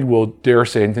nobody will dare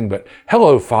say anything but,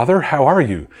 "Hello, Father, how are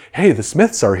you? Hey, the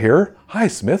Smiths are here. Hi,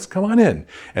 Smiths, come on in."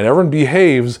 And everyone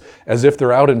behaves as if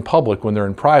they're out in public when they're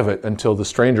in private until the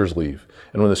strangers leave.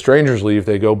 And when the strangers leave,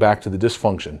 they go back to the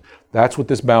dysfunction. That's what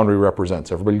this boundary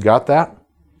represents. Everybody got that?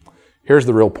 Here's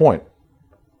the real point.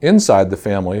 Inside the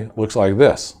family looks like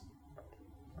this.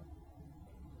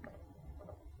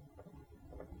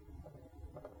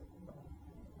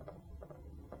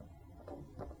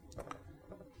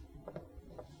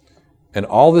 And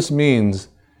all this means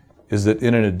is that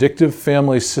in an addictive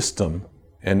family system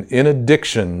and in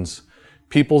addictions,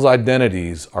 people's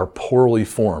identities are poorly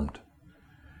formed.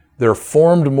 They're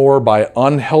formed more by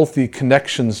unhealthy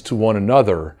connections to one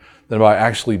another than by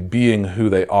actually being who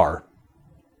they are.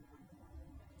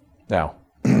 Now,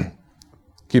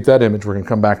 keep that image. We're going to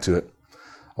come back to it.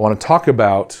 I want to talk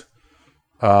about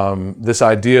this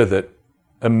idea that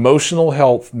emotional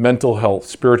health, mental health,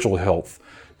 spiritual health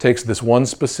takes this one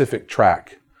specific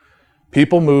track.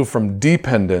 People move from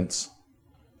dependence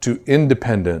to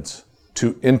independence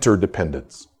to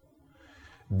interdependence.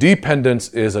 Dependence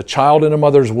is a child in a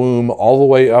mother's womb all the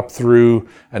way up through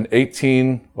an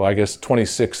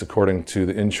 26 according to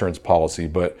the insurance policy,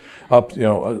 but up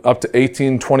to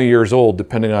 18, 20 years old,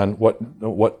 depending on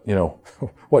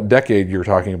what decade you're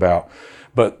talking about.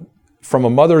 But from a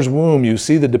mother's womb, you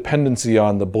see the dependency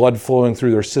on the blood flowing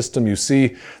through their system. You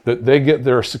see that they get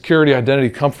their security, identity,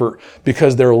 comfort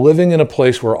because they're living in a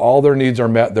place where all their needs are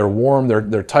met. They're warm,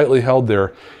 they're tightly held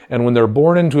there. And when they're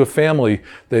born into a family,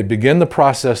 they begin the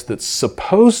process that's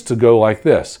supposed to go like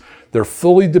this. They're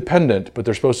fully dependent, but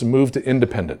they're supposed to move to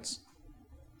independence.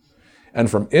 And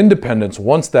from independence,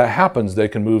 once that happens, they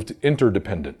can move to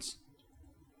interdependence.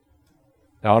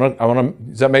 Now,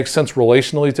 does that make sense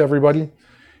relationally to everybody?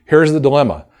 Here's the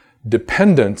dilemma.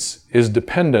 Dependence is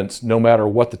dependence no matter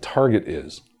what the target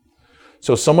is.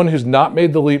 So someone who's not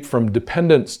made the leap from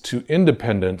dependence to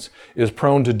independence is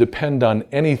prone to depend on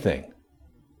anything.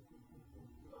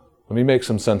 Let me make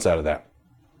some sense out of that.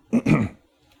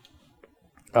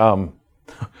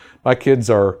 My kids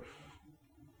are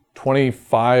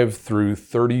 25 through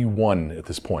 31 at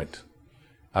this point.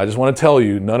 I just want to tell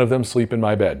you, none of them sleep in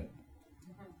my bed.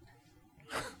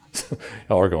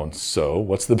 Y'all are going, so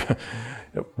what's the...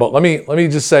 But let me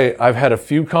just say, I've had a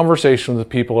few conversations with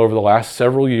people over the last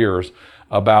several years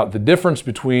about the difference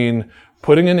between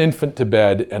putting an infant to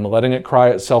bed and letting it cry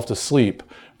itself to sleep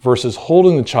versus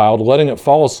holding the child, letting it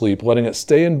fall asleep, letting it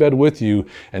stay in bed with you,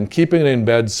 and keeping it in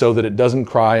bed so that it doesn't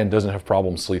cry and doesn't have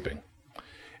problems sleeping.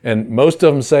 And most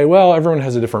of them say, well, everyone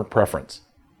has a different preference.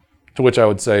 To which I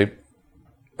would say,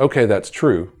 okay, that's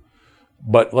true.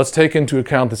 But let's take into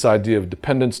account this idea of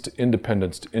dependence to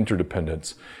independence to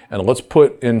interdependence. And let's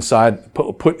put in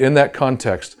that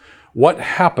context, what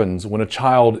happens when a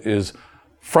child is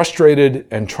frustrated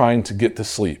and trying to get to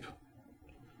sleep?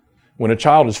 When a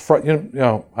child is,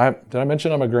 did I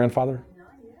mention I'm a grandfather?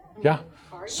 Yeah.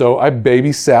 So I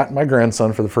babysat my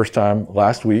grandson for the first time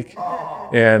last week.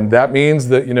 And that means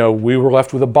that, we were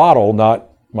left with a bottle, not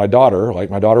my daughter. Like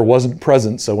my daughter wasn't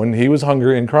present. So when he was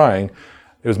hungry and crying,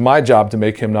 it was my job to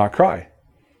make him not cry.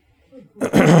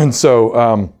 And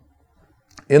so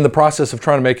in the process of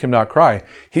trying to make him not cry,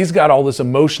 he's got all this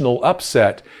emotional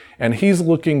upset, and he's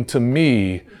looking to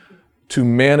me to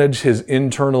manage his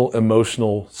internal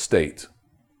emotional state,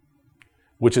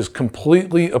 which is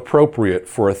completely appropriate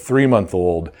for a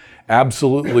 3-month-old,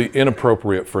 absolutely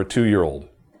inappropriate for a 2-year-old.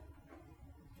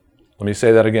 Let me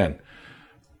say that again.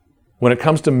 When it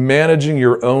comes to managing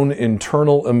your own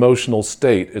internal emotional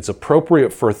state, it's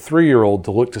appropriate for a 3-year-old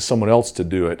to look to someone else to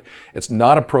do it. It's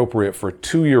not appropriate for a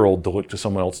 2-year-old to look to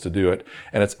someone else to do it.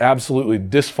 And it's absolutely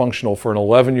dysfunctional for an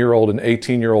 11-year-old, an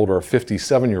 18-year-old, or a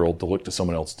 57-year-old to look to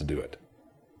someone else to do it.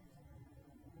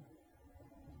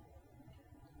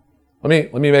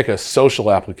 Let me make a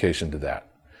social application to that.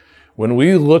 When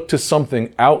we look to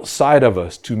something outside of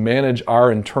us to manage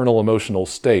our internal emotional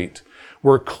state,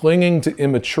 we're clinging to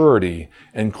immaturity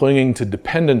and clinging to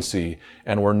dependency,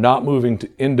 and we're not moving to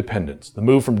independence. The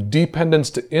move from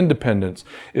dependence to independence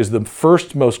is the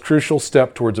first most crucial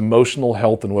step towards emotional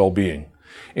health and well-being.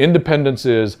 Independence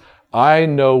is, I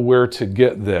know where to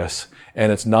get this,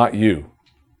 and it's not you.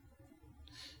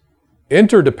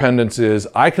 Interdependence is,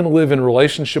 I can live in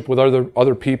relationship with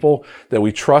other people that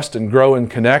we trust and grow and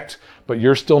connect, but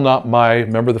you're still not my,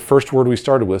 remember the first word we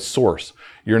started with, source.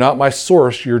 You're not my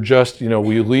source, you're just,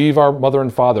 we leave our mother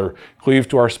and father, cleave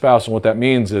to our spouse, and what that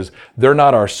means is they're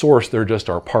not our source, they're just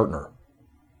our partner.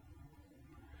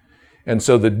 And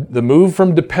so the move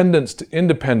from dependence to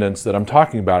independence that I'm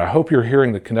talking about, I hope you're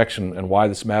hearing the connection and why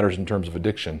this matters in terms of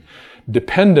addiction.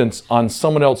 Dependence on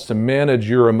someone else to manage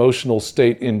your emotional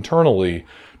state internally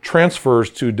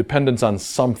transfers to dependence on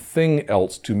something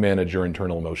else to manage your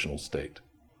internal emotional state.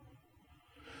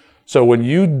 So when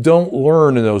you don't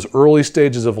learn in those early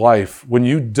stages of life, when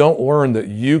you don't learn that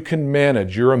you can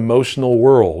manage your emotional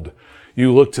world,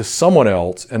 you look to someone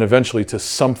else and eventually to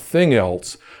something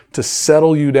else to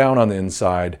settle you down on the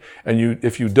inside. And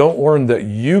if you don't learn that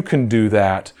you can do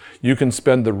that, you can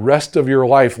spend the rest of your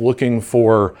life looking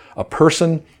for a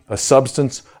person, a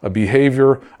substance, a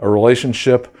behavior, a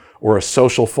relationship, or a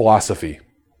social philosophy.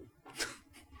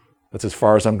 That's as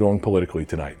far as I'm going politically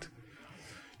tonight.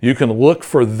 You can look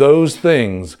for those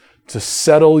things to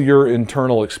settle your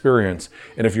internal experience.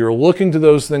 And if you're looking to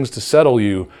those things to settle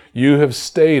you, you have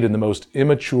stayed in the most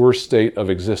immature state of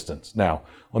existence. Now,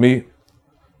 let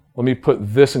me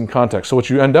put this in context. So what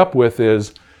you end up with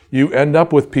is, you end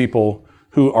up with people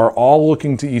who are all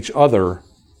looking to each other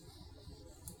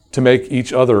to make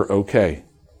each other okay.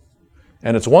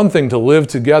 And it's one thing to live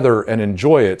together and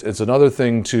enjoy it. It's another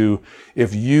thing to,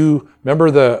 remember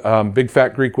the big fat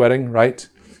Greek wedding, right?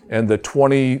 And the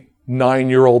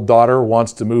 29-year-old daughter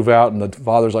wants to move out, and the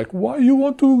father's like, why you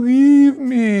want to leave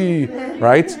me,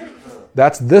 right?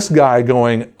 That's this guy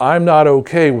going, I'm not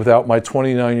okay without my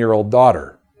 29-year-old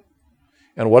daughter.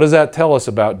 And what does that tell us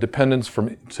about dependence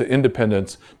to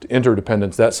independence to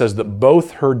interdependence? That says that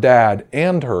both her dad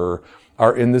and her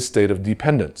are in this state of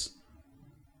dependence.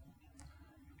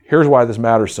 Here's why this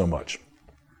matters so much.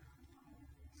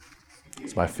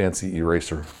 It's my fancy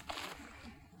eraser.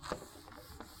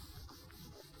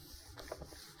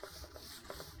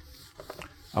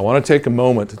 I want to take a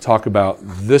moment to talk about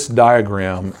this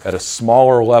diagram at a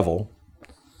smaller level.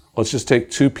 Let's just take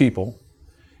two people.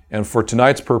 And for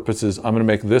tonight's purposes, I'm going to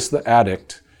make this the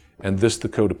addict and this the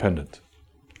codependent.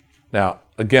 Now,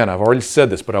 again, I've already said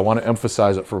this, but I want to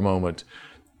emphasize it for a moment.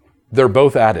 They're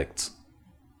both addicts.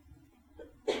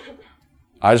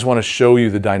 I just want to show you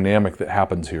the dynamic that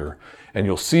happens here. And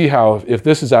you'll see how if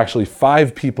this is actually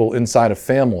 5 people inside a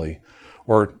family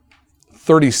or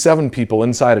 37 people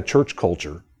inside a church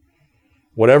culture,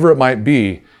 whatever it might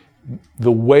be,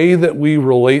 the way that we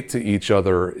relate to each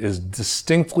other is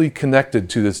distinctly connected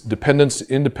to this dependence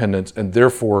to independence, and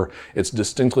therefore it's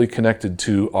distinctly connected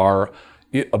to our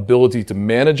ability to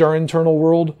manage our internal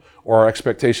world or our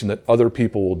expectation that other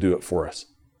people will do it for us.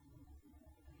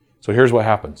 So here's what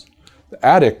happens. The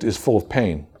addict is full of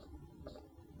pain.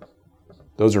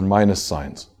 Those are minus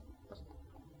signs.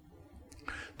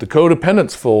 The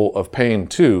codependent's full of pain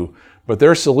too, but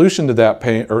their solution to that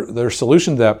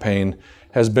pain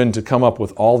has been to come up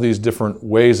with all these different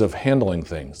ways of handling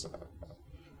things.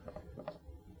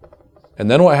 And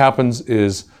then what happens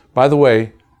is, by the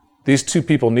way, these two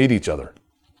people need each other.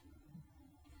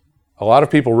 A lot of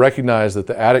people recognize that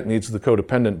the addict needs the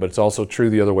codependent, but it's also true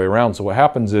the other way around. So what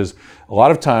happens is, a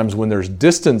lot of times when there's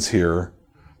distance here,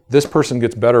 this person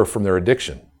gets better from their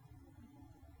addiction.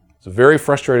 It's a very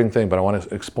frustrating thing, but I want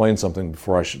to explain something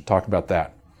before I should talk about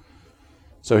that.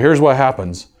 So here's what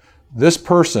happens. This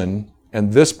person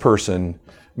and this person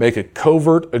make a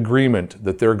covert agreement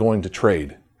that they're going to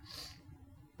trade.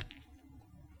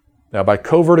 Now, by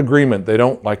covert agreement, they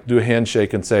don't like do a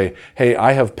handshake and say, hey,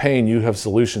 I have pain, you have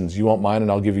solutions. You want mine and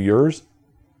I'll give you yours?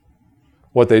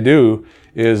 What they do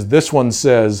is this one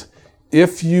says,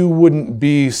 if you wouldn't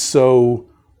be so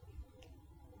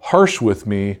harsh with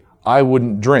me, I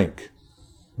wouldn't drink.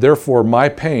 Therefore, my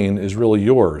pain is really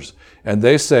yours. And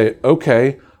they say,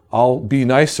 okay, I'll be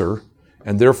nicer,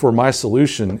 and therefore my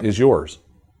solution is yours.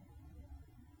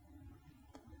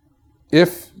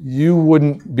 If you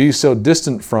wouldn't be so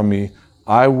distant from me,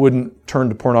 I wouldn't turn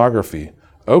to pornography.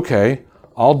 Okay,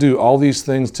 I'll do all these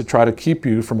things to try to keep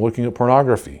you from looking at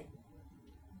pornography.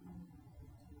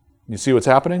 You see what's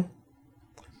happening?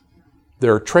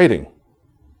 They're trading.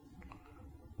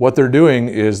 What they're doing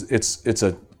is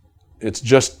it's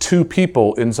just two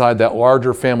people inside that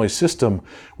larger family system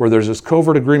where there's this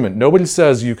covert agreement. Nobody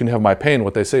says you can have my pain.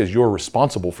 What they say is you're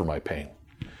responsible for my pain.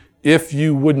 If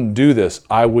you wouldn't do this,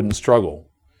 I wouldn't struggle.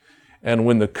 And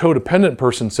when the codependent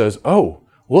person says, oh,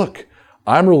 look,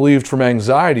 I'm relieved from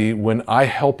anxiety when I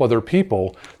help other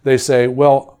people, they say,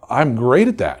 well, I'm great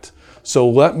at that. So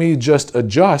let me just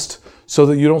adjust so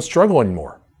that you don't struggle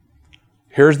anymore.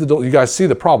 You guys see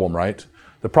the problem, right?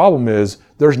 The problem is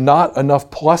there's not enough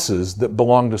pluses that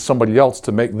belong to somebody else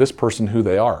to make this person who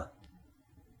they are.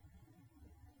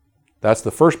 That's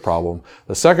the first problem.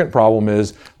 The second problem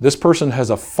is this person has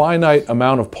a finite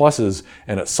amount of pluses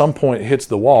and at some point hits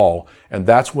the wall, and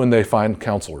that's when they find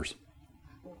counselors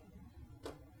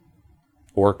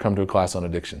or come to a class on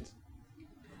addictions.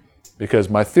 Because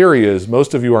my theory is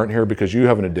most of you aren't here because you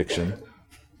have an addiction.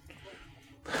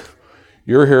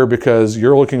 You're here because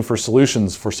you're looking for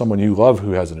solutions for someone you love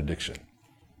who has an addiction.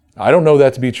 I don't know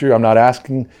that to be true. I'm not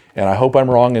asking, and I hope I'm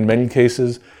wrong in many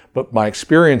cases, but my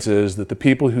experience is that the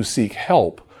people who seek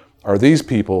help are these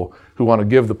people who want to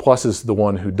give the pluses to the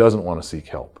one who doesn't want to seek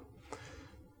help.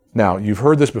 Now, you've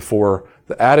heard this before.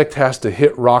 The addict has to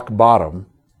hit rock bottom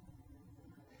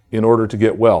in order to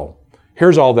get well.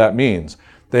 Here's all that means.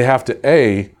 They have to,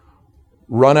 A,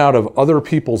 run out of other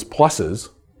people's pluses,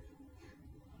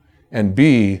 and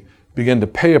B, begin to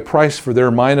pay a price for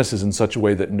their minuses in such a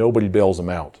way that nobody bails them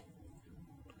out.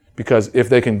 Because if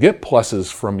they can get pluses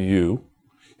from you,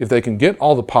 if they can get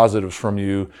all the positives from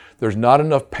you, there's not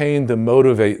enough pain to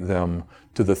motivate them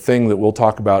to the thing that we'll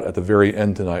talk about at the very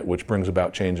end tonight, which brings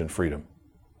about change and freedom.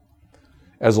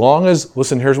 As long as,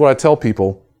 listen, here's what I tell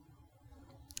people.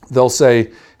 They'll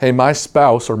say, hey, my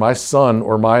spouse or my son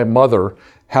or my mother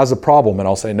has a problem. And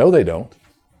I'll say, no, they don't.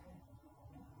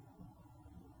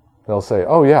 They'll say,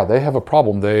 oh yeah, they have a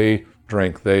problem. They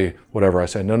drink, they whatever. I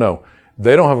say, no,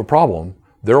 they don't have a problem.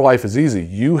 Their life is easy.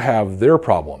 You have their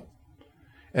problem.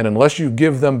 And unless you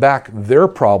give them back their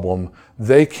problem,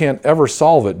 they can't ever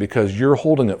solve it because you're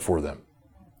holding it for them.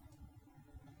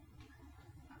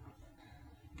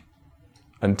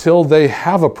 Until they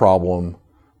have a problem,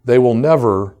 they will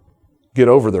never get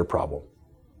over their problem.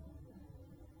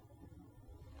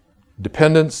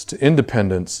 Dependence to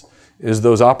independence is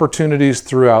those opportunities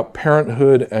throughout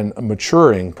parenthood and a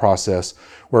maturing process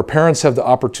where parents have the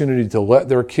opportunity to let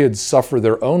their kids suffer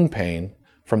their own pain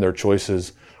from their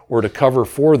choices or to cover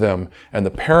for them, and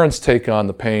the parents take on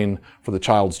the pain for the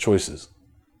child's choices.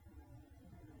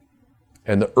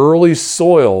 And the early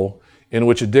soil in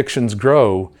which addictions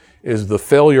grow is the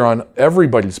failure on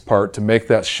everybody's part to make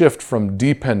that shift from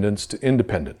dependence to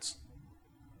independence.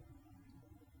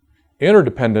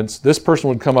 Interdependence, this person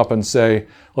would come up and say,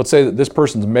 let's say that this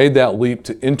person's made that leap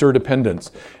to interdependence,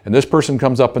 and this person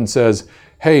comes up and says,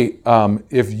 hey,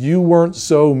 if you weren't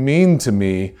so mean to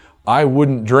me, I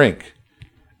wouldn't drink.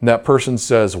 And that person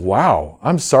says, wow,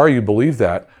 I'm sorry you believe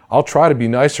that. I'll try to be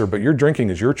nicer, but your drinking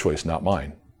is your choice, not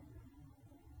mine.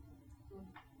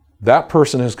 That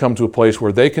person has come to a place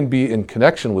where they can be in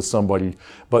connection with somebody,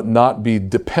 but not be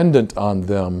dependent on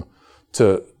them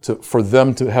for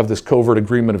them to have this covert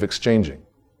agreement of exchanging.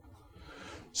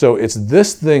 So it's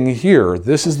this thing here,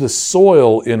 this is the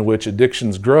soil in which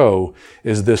addictions grow,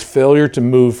 is this failure to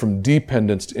move from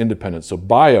dependence to independence. So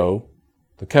bio,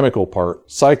 the chemical part,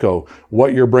 psycho,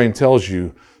 what your brain tells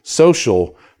you,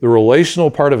 social, the relational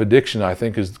part of addiction, I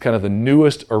think, is kind of the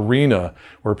newest arena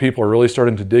where people are really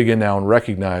starting to dig in now and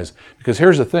recognize, because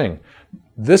here's the thing,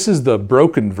 this is the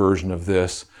broken version of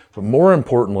this, but more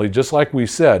importantly, just like we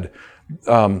said,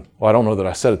 well, I don't know that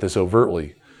I said it this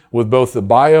overtly, with both the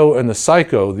bio and the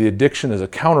psycho, the addiction is a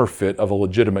counterfeit of a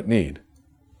legitimate need.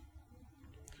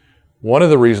 One of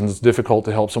the reasons it's difficult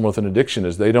to help someone with an addiction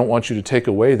is they don't want you to take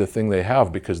away the thing they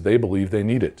have because they believe they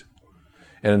need it.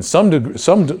 And in some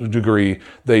degree,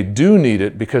 they do need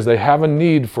it because they have a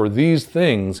need for these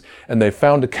things and they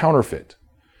found a counterfeit.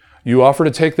 You offer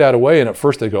to take that away and at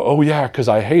first they go, oh yeah, because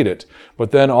I hate it. But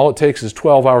then all it takes is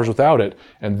 12 hours without it.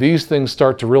 And these things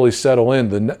start to really settle in,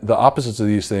 the opposites of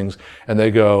these things. And they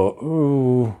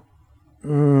go,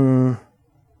 ooh,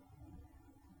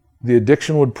 the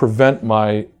addiction would prevent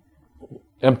my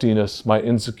emptiness, my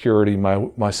insecurity,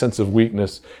 my sense of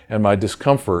weakness, and my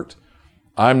discomfort.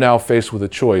 I'm now faced with a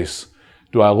choice.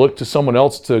 Do I look to someone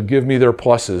else to give me their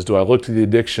pluses? Do I look to the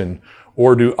addiction?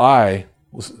 Or do I,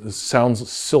 this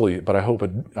sounds silly, but I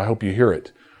hope you hear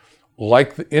it,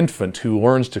 like the infant who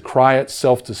learns to cry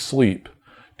itself to sleep,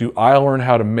 do I learn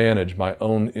how to manage my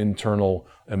own internal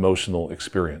emotional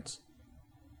experience?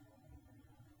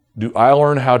 Do I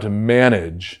learn how to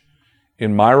manage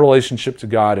in my relationship to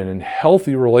God and in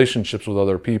healthy relationships with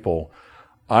other people?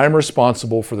 I'm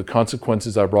responsible for the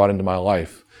consequences I brought into my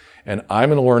life, and I'm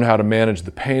going to learn how to manage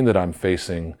the pain that I'm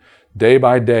facing day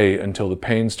by day until the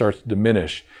pain starts to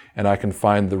diminish and I can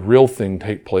find the real thing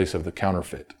take place of the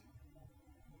counterfeit.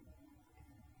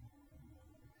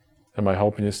 Am I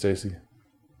helping you, Stacy?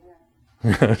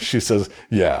 Yeah. She says,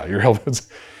 yeah, you're helping.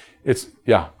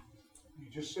 Yeah. You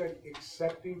just said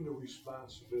accepting the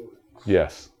responsibilities.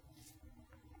 Yes.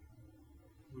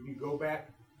 When you go back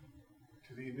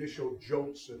to the initial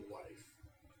jolts in life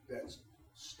that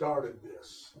started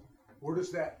this, where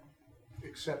does that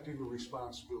accepting the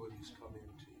responsibilities come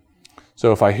into?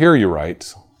 So if I hear you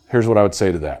right, here's what I would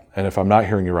say to that. And if I'm not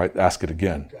hearing you right, ask it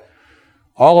again. Okay.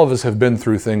 All of us have been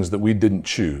through things that we didn't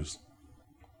choose.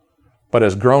 But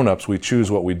as grown-ups, we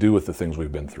choose what we do with the things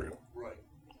we've been through. Right.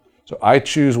 So I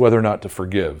choose whether or not to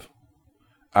forgive.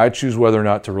 I choose whether or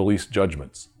not to release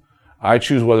judgments. I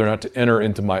choose whether or not to enter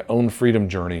into my own freedom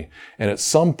journey. And at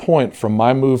some point from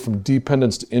my move from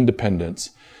dependence to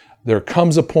independence, there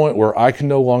comes a point where I can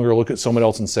no longer look at someone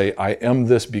else and say, I am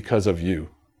this because of you.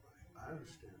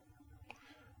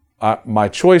 My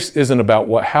choice isn't about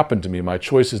what happened to me. My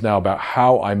choice is now about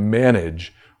how I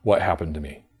manage what happened to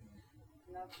me.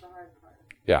 That's the hard part.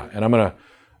 Yeah, and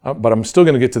but I'm still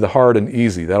going to get to the hard and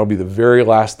easy. That'll be the very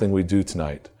last thing we do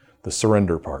tonight, the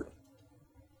surrender part.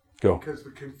 Go. Because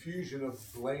the confusion of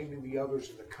blaming the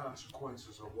others and the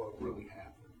consequences of what really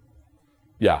happened.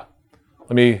 Yeah.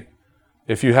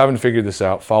 If you haven't figured this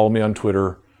out, follow me on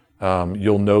Twitter.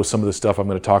 You'll know some of the stuff I'm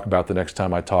going to talk about the next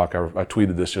time I talk. I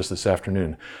tweeted this just this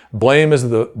afternoon. Blame is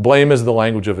the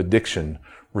language of addiction.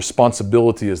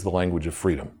 Responsibility is the language of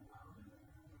freedom.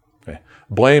 Okay.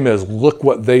 Blame is look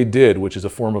what they did, which is a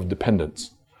form of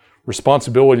dependence.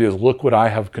 Responsibility is look what I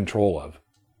have control of.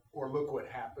 Or look what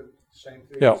happened. Same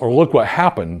thing. Yeah, or look what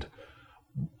happened.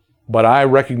 But I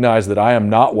recognize that I am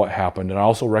not what happened, and I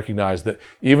also recognize that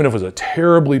even if it was a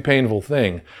terribly painful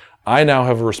thing, I now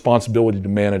have a responsibility to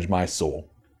manage my soul.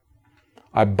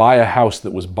 I buy a house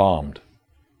that was bombed.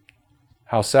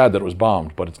 How sad that it was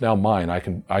bombed, but it's now mine. I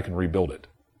can rebuild it.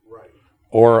 Right.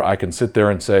 Or I can sit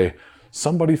there and say,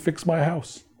 somebody fix my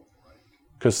house.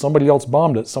 because somebody else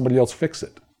bombed it, somebody else fix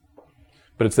it.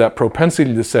 But it's that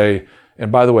propensity to say,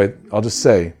 and by the way, I'll just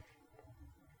say,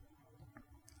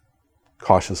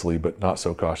 cautiously, but not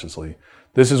so cautiously,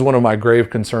 this is one of my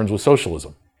grave concerns with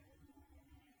socialism,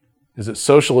 is that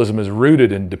socialism is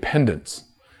rooted in dependence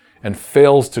and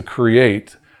fails to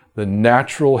create the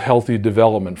natural, healthy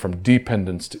development from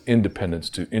dependence to independence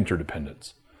to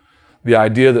interdependence. The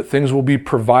idea that things will be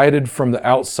provided from the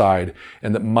outside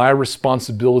and that my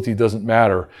responsibility doesn't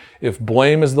matter. If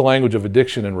blame is the language of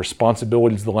addiction and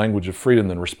responsibility is the language of freedom,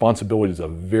 then responsibility is a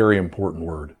very important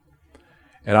word.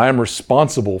 And I am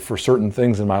responsible for certain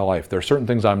things in my life. There are certain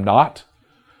things I'm not,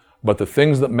 but the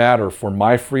things that matter for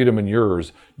my freedom and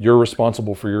yours, you're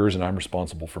responsible for yours and I'm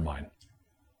responsible for mine.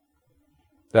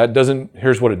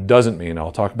 Here's what it doesn't mean.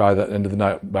 I'll talk about that at the end of the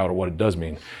night about what it does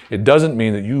mean. It doesn't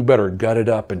mean that you better gut it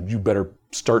up and you better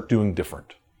start doing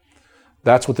different.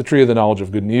 That's what the tree of the knowledge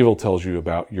of good and evil tells you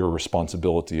about your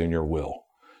responsibility and your will.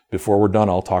 Before we're done,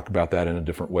 I'll talk about that in a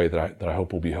different way that I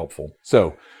hope will be helpful.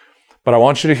 But I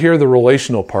want you to hear the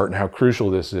relational part and how crucial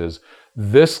this is.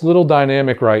 This little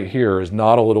dynamic right here is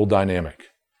not a little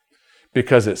dynamic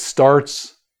because it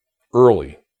starts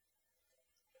early.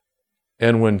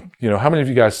 And when, how many of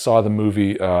you guys saw the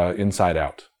movie Inside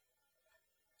Out?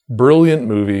 Brilliant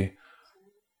movie.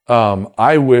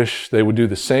 I wish they would do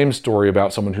the same story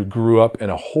about someone who grew up in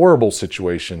a horrible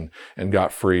situation and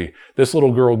got free. This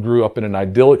little girl grew up in an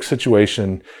idyllic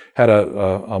situation, had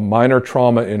a minor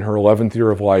trauma in her 11th year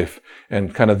of life,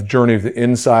 and kind of the journey of the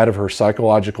inside of her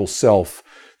psychological self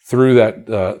through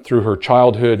her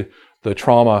childhood, the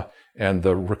trauma, and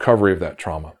the recovery of that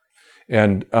trauma.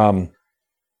 And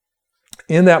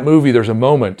in that movie, there's a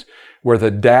moment where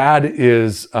the dad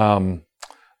is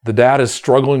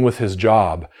struggling with his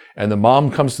job, and the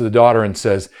mom comes to the daughter and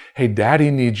says, "Hey, Daddy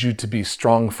needs you to be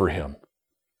strong for him."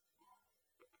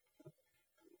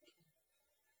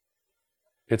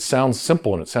 It sounds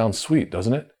simple and it sounds sweet,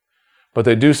 doesn't it? But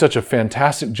they do such a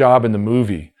fantastic job in the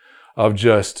movie of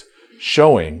just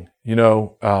showing,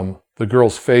 the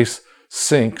girl's face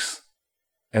sinks,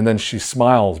 and then she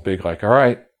smiles big like, "All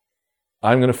right,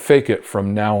 I'm going to fake it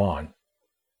from now on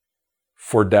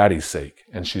for Daddy's sake."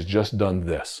 And she's just done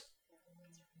this.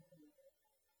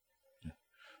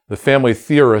 The family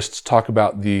theorists talk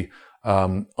about the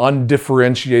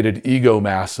undifferentiated ego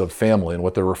mass of family. And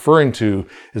what they're referring to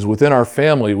is within our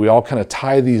family, we all kind of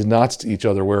tie these knots to each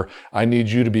other where I need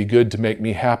you to be good to make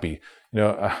me happy.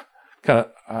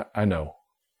 I know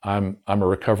I'm a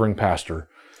recovering pastor.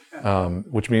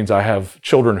 Which means I have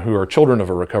children who are children of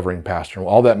a recovering pastor. And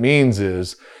all that means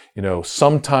is,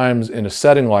 sometimes in a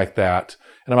setting like that,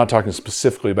 and I'm not talking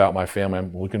specifically about my family,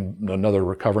 I'm looking at another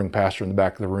recovering pastor in the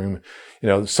back of the room.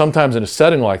 Sometimes in a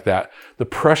setting like that, the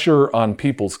pressure on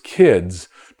people's kids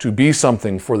to be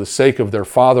something for the sake of their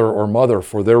father or mother,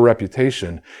 for their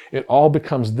reputation, it all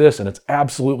becomes this, and it's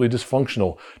absolutely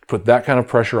dysfunctional to put that kind of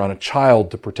pressure on a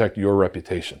child to protect your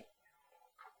reputation.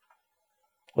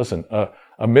 Listen,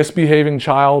 a misbehaving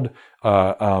child,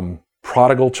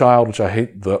 prodigal child, which I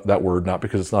hate that word, not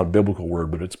because it's not a biblical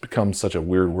word, but it's become such a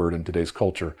weird word in today's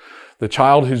culture. The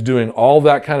child who's doing all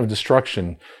that kind of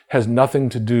destruction has nothing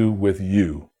to do with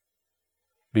you,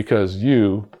 because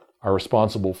you are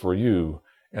responsible for you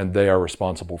and they are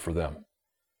responsible for them.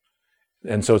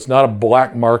 And so it's not a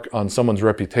black mark on someone's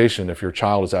reputation if your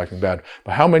child is acting bad.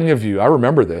 But how many of you, I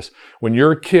remember this, when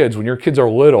your kids are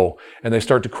little and they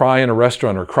start to cry in a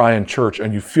restaurant or cry in church,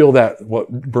 and you feel that,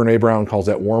 what Brene Brown calls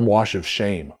that warm wash of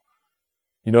shame.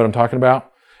 You know what I'm talking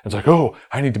about? It's like, oh,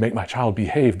 I need to make my child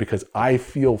behave because I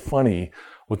feel funny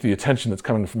with the attention that's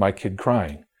coming from my kid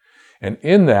crying. And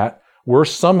in that, we're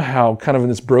somehow kind of in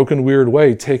this broken, weird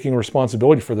way taking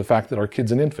responsibility for the fact that our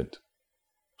kid's an infant.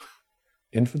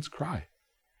 Infants cry.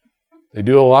 They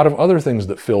do a lot of other things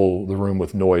that fill the room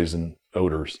with noise and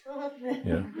odors.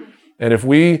 And if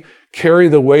we carry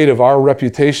the weight of our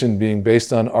reputation being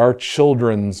based on our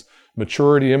children's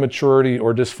maturity, immaturity,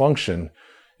 or dysfunction,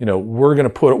 we're going to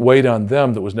put weight on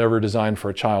them that was never designed for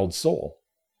a child's soul.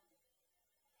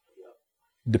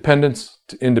 Dependence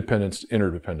to independence to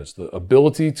interdependence. The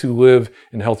ability to live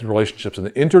in healthy relationships. And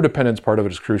the interdependence part of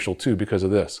it is crucial too because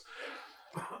of this.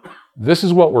 This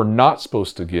is what we're not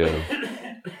supposed to give.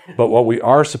 But what we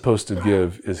are supposed to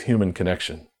give is human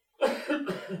connection.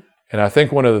 And I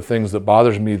think one of the things that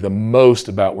bothers me the most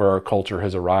about where our culture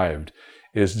has arrived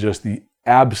is just the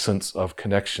absence of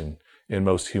connection in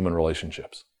most human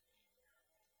relationships.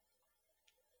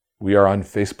 We are on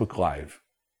Facebook Live.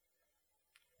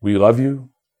 We love you.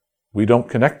 We don't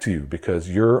connect to you because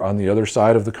you're on the other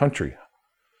side of the country.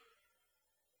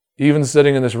 Even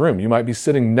sitting in this room, you might be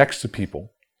sitting next to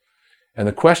people And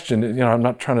the question, I'm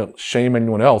not trying to shame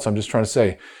anyone else. I'm just trying to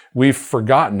say we've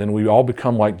forgotten and we all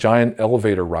become like giant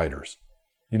elevator riders.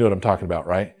 You know what I'm talking about,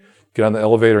 right? Get on the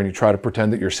elevator and you try to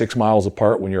pretend that you're 6 miles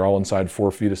apart when you're all inside 4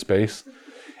 feet of space.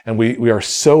 And we are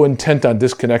so intent on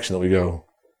disconnection that we go,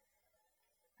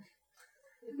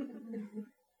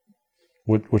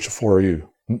 which 4 are you?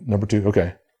 Number 2?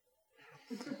 Okay.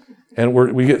 And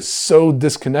we get so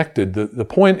disconnected. The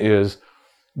point is,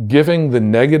 giving the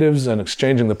negatives and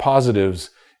exchanging the positives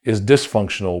is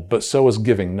dysfunctional, but so is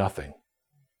giving nothing.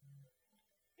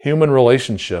 Human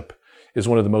relationship is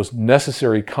one of the most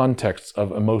necessary contexts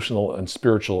of emotional and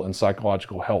spiritual and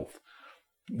psychological health.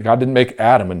 God didn't make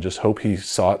Adam and just hope he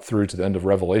saw it through to the end of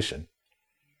Revelation.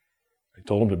 He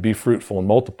told him to be fruitful and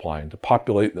multiply and to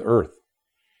populate the earth.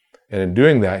 And in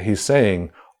doing that, he's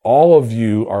saying, all of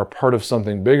you are part of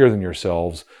something bigger than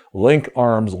yourselves. Link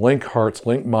arms, link hearts,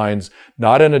 link minds,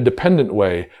 not in a dependent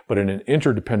way, but in an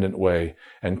interdependent way,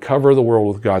 and cover the world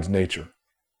with God's nature.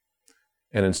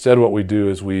 And instead what we do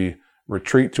is we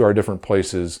retreat to our different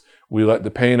places. We let the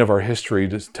pain of our history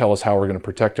just tell us how we're going to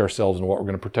protect ourselves and what we're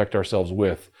going to protect ourselves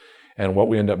with. And what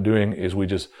we end up doing is we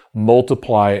just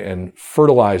multiply and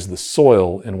fertilize the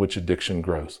soil in which addiction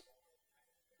grows.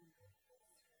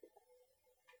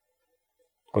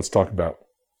 Let's talk about,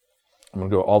 I'm going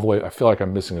to go all the way, I feel like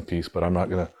I'm missing a piece, but I'm not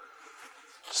going to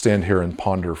stand here and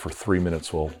ponder for 3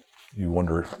 minutes while you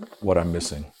wonder what I'm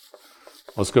missing.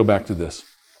 Let's go back to this.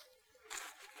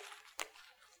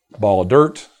 Ball of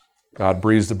dirt. God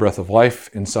breathes the breath of life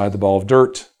inside the ball of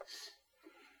dirt.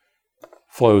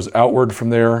 Flows outward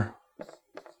from there.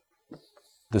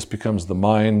 This becomes the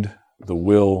mind, the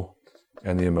will,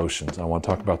 and the emotions. I want to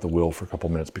talk about the will for a couple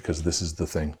minutes because this is the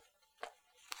thing.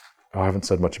 I haven't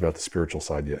said much about the spiritual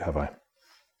side yet, have I?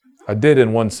 I did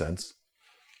in one sense,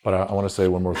 but I want to say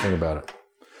one more thing about it.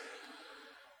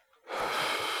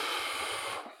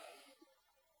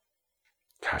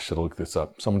 Gosh, I should have looked this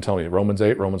up. Someone tell me, Romans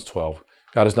 8, Romans 12.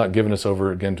 God has not given us over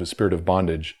again to a spirit of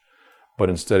bondage, but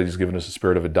instead he's given us a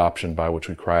spirit of adoption by which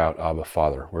we cry out, Abba,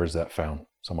 Father. Where is that found?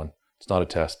 Someone, it's not a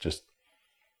test, just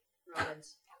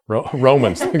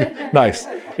Romans. Nice.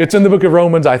 It's in the book of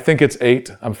Romans. I think it's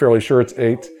 8. I'm fairly sure it's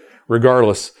 8.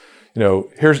 Regardless,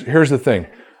 here's the thing.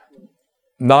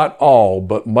 Not all,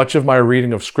 but much of my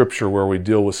reading of Scripture where we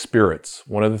deal with spirits,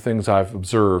 one of the things I've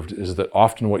observed is that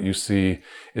often what you see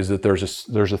is that there's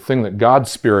a thing that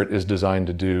God's Spirit is designed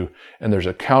to do, and there's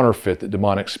a counterfeit that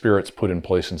demonic spirits put in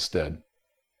place instead.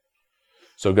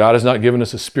 So God has not given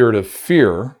us a spirit of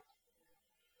fear,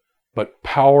 but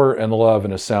power and love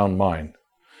and a sound mind.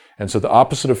 And so the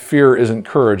opposite of fear isn't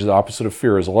courage, the opposite of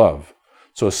fear is love.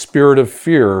 So a spirit of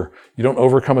fear, you don't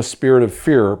overcome a spirit of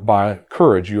fear by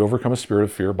courage, you overcome a spirit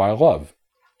of fear by love,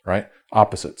 right?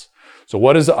 Opposites. So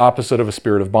what is the opposite of a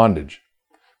spirit of bondage?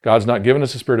 God's not given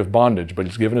us a spirit of bondage, but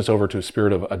he's given us over to a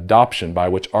spirit of adoption by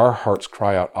which our hearts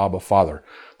cry out, Abba, Father.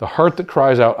 The heart that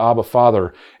cries out, Abba,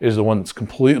 Father, is the one that's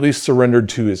completely surrendered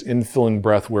to his infilling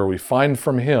breath, where we find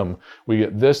from him, we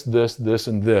get this,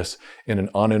 and this in an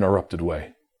uninterrupted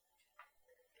way.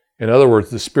 In other words,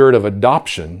 the spirit of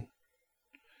adoption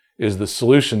is the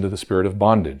solution to the spirit of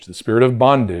bondage. The spirit of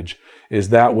bondage is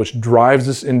that which drives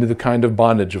us into the kind of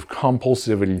bondage of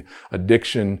compulsivity,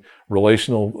 addiction,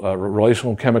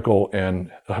 relational, chemical,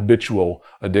 and habitual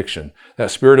addiction. That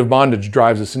spirit of bondage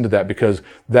drives us into that because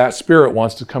that spirit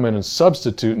wants to come in and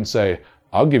substitute and say,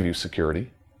 I'll give you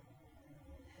security.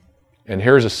 And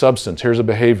here's a substance, here's a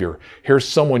behavior, here's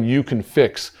someone you can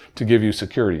fix to give you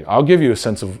security. I'll give you a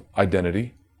sense of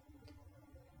identity.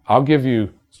 I'll give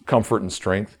you comfort and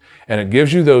strength. And it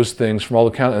gives you those things from all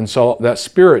the count. And so that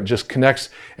spirit just connects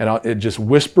and it just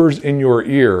whispers in your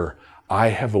ear, I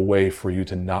have a way for you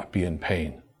to not be in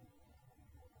pain.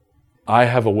 I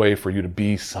have a way for you to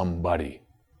be somebody.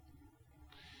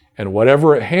 And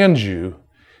whatever it hands you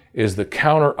is the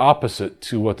counter opposite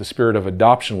to what the spirit of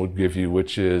adoption would give you,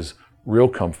 which is real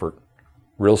comfort,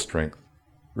 real strength,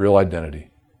 real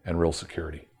identity, and real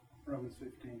security.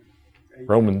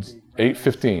 Romans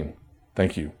 8:15.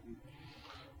 Thank you.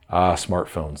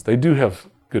 Smartphones. They do have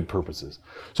good purposes.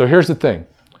 So here's the thing.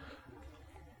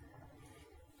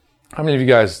 How many of you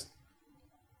guys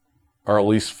are at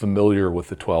least familiar with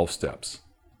the 12 steps?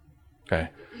 Okay.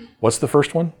 What's the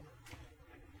first one?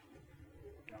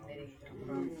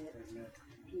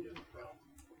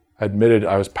 Admitted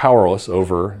I was powerless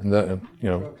over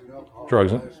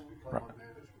drugs.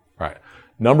 Right.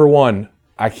 Number 1,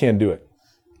 I can't do it.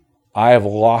 I have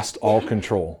lost all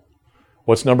control.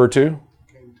 What's number 2?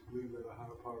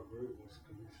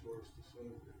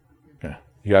 Okay.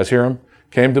 You guys hear him?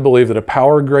 Came to believe that a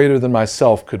power greater than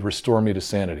myself could restore me to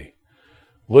sanity.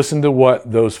 Listen to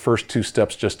what those first two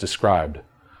steps just described.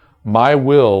 My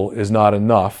will is not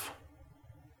enough.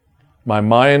 My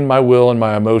mind, my will, and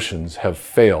my emotions have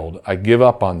failed. I give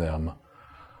up on them.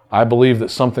 I believe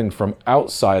that something from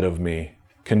outside of me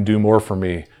can do more for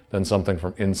me than something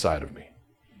from inside of me.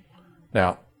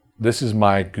 Now, this is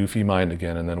my goofy mind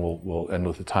again, and then we'll end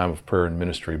with a time of prayer and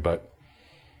ministry. But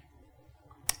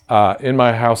in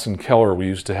my house in Keller, we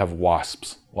used to have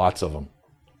wasps, lots of them.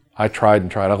 I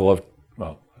tried.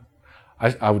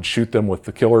 I would shoot them with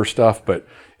the killer stuff, but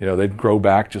they'd grow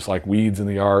back just like weeds in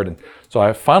the yard. And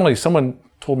so someone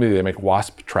told me they make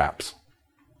wasp traps.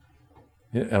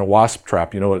 And a wasp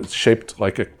trap, it's shaped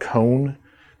like a cone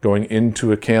going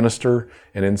into a canister,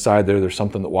 and inside there's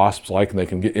something that wasps like, and they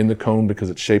can get in the cone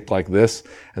because it's shaped like this,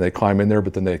 and they climb in there,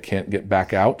 but then they can't get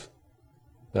back out.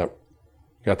 You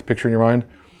got the picture in your mind?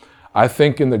 I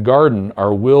think in the garden,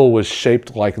 our will was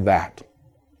shaped like that.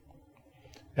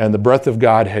 And the breath of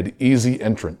God had easy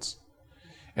entrance.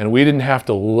 And we didn't have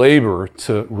to labor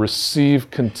to receive,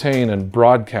 contain, and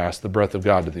broadcast the breath of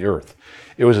God to the earth.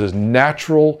 It was as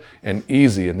natural and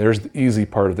easy, and there's the easy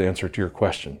part of the answer to your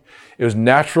question. It was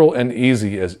natural and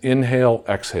easy as inhale,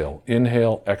 exhale,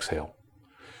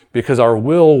 because our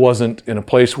will wasn't in a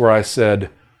place where I said,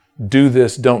 do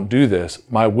this, don't do this.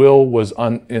 My will was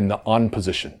in the on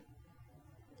position.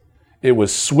 It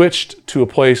was switched to a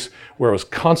place where it was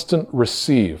constant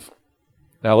receive.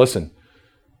 Now listen,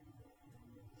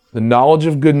 the knowledge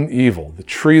of good and evil, the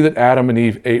tree that Adam and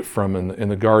Eve ate from in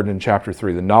the garden in chapter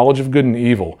 3, the knowledge of good and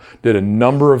evil did a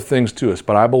number of things to us,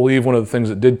 but I believe one of the things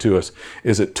it did to us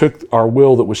is it took our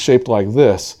will that was shaped like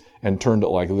this and turned it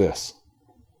like this.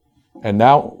 And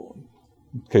now,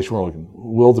 in case you weren't looking,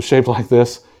 will that's shaped like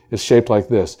this is shaped like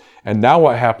this. And now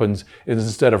what happens is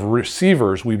instead of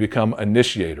receivers, we become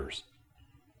initiators.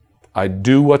 I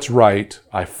do what's right,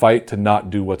 I fight to not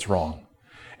do what's wrong.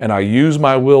 And I use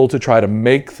my will to try to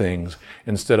make things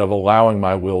instead of allowing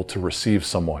my will to receive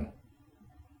someone.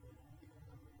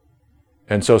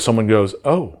 And so someone goes,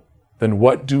 oh, then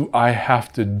what do I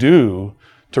have to do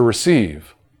to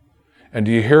receive? And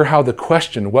do you hear how the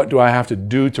question, what do I have to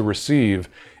do to receive,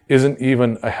 isn't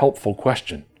even a helpful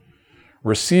question?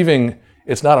 Receiving,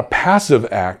 it's not a passive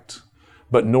act,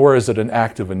 but nor is it an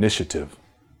act of initiative.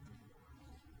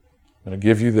 I'm going to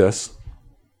give you this.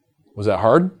 Was that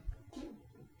hard?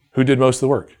 Who did most of the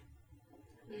work?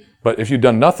 But if you'd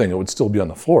done nothing, it would still be on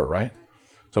the floor, right?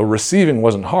 So receiving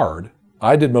wasn't hard.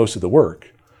 I did most of the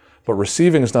work. But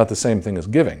receiving is not the same thing as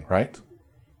giving, right?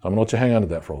 I'm going to let you hang on to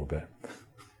that for a little bit.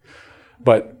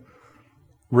 But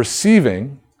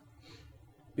receiving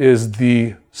is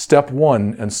the step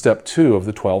 1 and step 2 of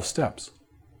the 12 steps.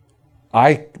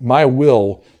 My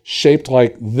will shaped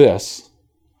like this,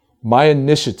 my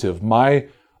initiative, my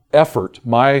effort,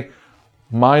 my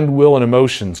mind, will, and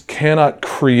emotions cannot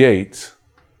create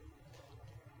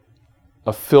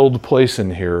a filled place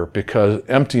in here because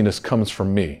emptiness comes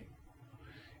from me.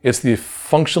 It's the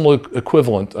functional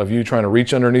equivalent of you trying to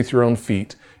reach underneath your own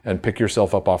feet and pick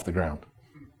yourself up off the ground.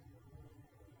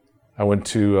 I went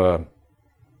to a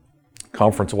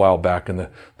conference a while back, and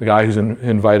the guy who's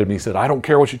invited me said, I don't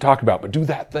care what you talk about, but do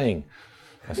that thing.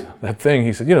 I said, that thing,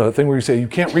 he said, that thing where you say you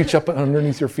can't reach up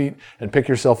underneath your feet and pick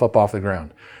yourself up off the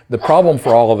ground. The problem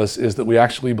for all of us is that we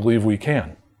actually believe we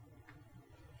can.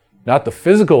 Not the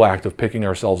physical act of picking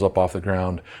ourselves up off the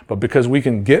ground, but because we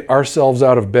can get ourselves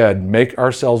out of bed, make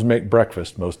ourselves make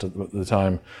breakfast most of the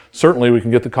time. Certainly we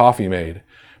can get the coffee made.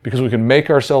 Because we can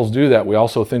make ourselves do that, we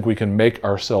also think we can make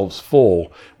ourselves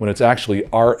full when it's actually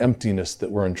our emptiness that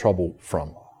we're in trouble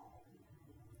from.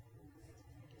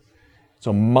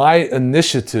 So my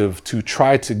initiative to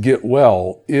try to get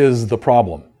well is the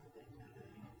problem.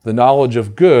 The knowledge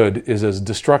of good is as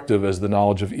destructive as the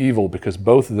knowledge of evil because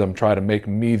both of them try to make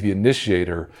me the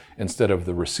initiator instead of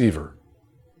the receiver.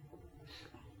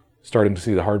 Starting to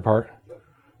see the hard part?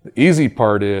 The easy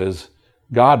part is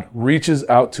God reaches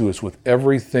out to us with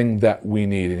everything that we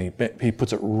need, and He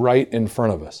puts it right in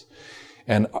front of us.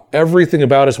 And everything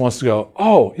about us wants to go,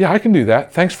 oh, yeah, I can do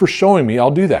that. Thanks for showing me. I'll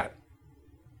do that.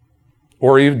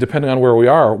 Or even depending on where we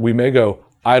are, we may go,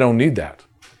 I don't need that.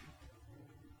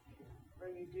 Or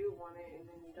you do want it and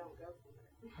then you don't go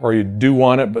for it. Or you do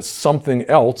want it, but something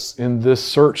else in this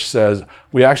search says,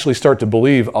 we actually start to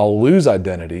believe I'll lose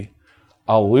identity,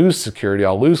 I'll lose security,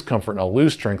 I'll lose comfort, and I'll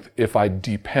lose strength if I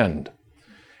depend.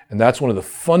 And that's one of the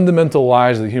fundamental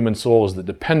lies of the human soul is that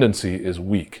dependency is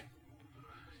weak.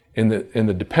 In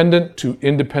the dependent to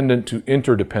independent to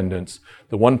interdependence,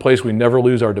 the one place we never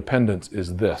lose our dependence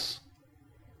is this.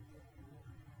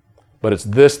 But it's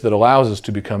this that allows us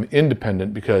to become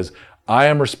independent because I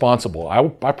am responsible.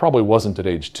 I probably wasn't at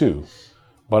age 2,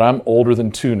 but I'm older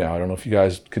than 2 now. I don't know if you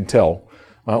guys can tell.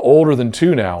 I'm older than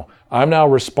 2 now. I'm now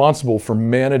responsible for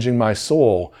managing my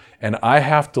soul, and I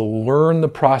have to learn the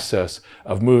process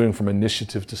of moving from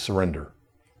initiative to surrender.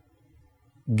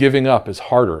 Giving up is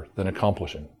harder than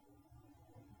accomplishing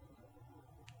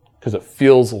because it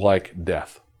feels like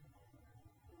death.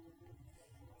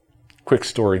 Quick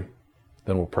story,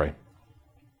 then we'll pray.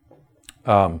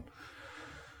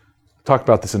 Talked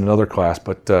about this in another class,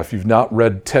 but if you've not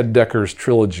read Ted Decker's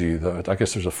trilogy, I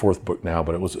guess there's a 4th book now,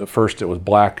 but at first it was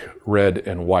Black, Red,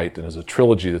 and White, and it's a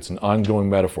trilogy that's an ongoing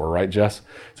metaphor, right, Jess?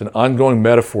 It's an ongoing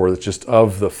metaphor that's just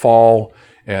of the fall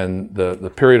and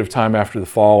the period of time after the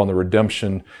fall and the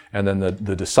redemption, and then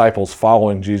the disciples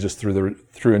following Jesus through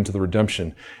into the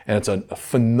redemption. And it's a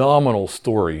phenomenal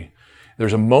story.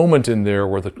 There's a moment in there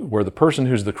where the person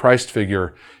who's the Christ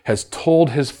figure has told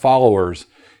his followers,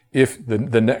 if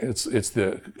it's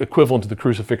the equivalent to the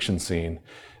crucifixion scene,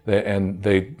 and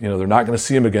they're not going to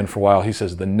see him again for a while. He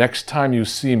says, "The next time you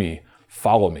see me,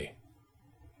 follow me."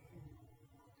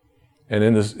 And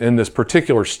in this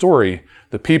particular story,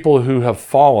 the people who have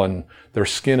fallen, their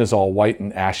skin is all white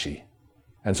and ashy,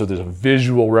 and so there's a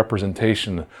visual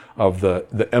representation of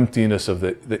the emptiness of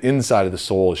the inside of the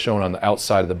soul is shown on the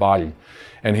outside of the body.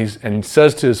 And he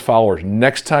says to his followers,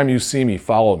 "Next time you see me,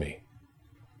 follow me."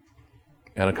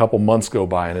 And a couple months go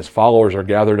by, and his followers are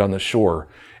gathered on the shore,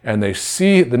 and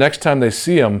the next time they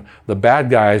see him, the bad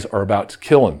guys are about to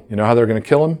kill him. You know how they're going to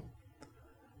kill him?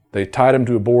 They tied him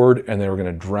to a board, and they were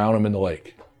going to drown him in the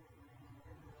lake.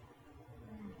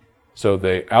 So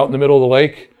out in the middle of the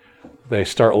lake, they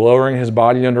start lowering his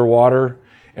body underwater,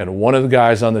 and one of the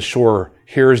guys on the shore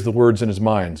hears the words in his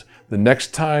mind, "The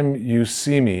next time you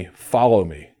see me, follow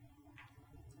me."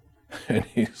 And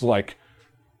he's like,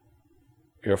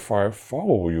 "If I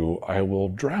follow you, I will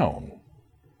drown."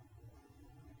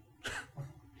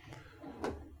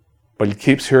 But he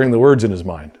keeps hearing the words in his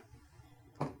mind.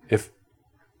 "If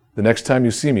the next time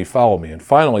you see me, follow me." And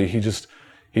finally,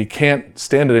 he can't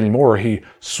stand it anymore. He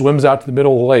swims out to the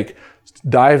middle of the lake,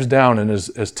 dives down, and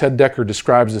as Ted Decker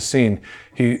describes the scene,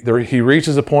 he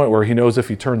reaches a point where he knows if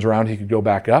he turns around, he could go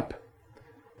back up,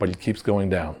 but he keeps going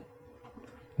down,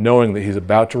 knowing that he's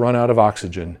about to run out of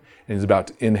oxygen and he's about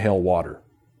to inhale water.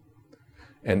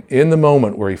 And in the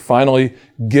moment where he finally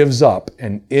gives up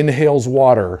and inhales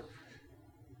water,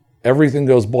 everything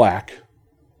goes black,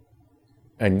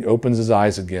 and he opens his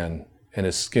eyes again, and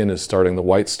his skin is the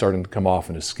white's starting to come off,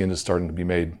 and his skin is starting to be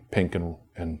made pink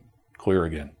and clear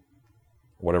again.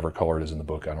 Whatever color it is in the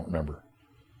book, I don't remember.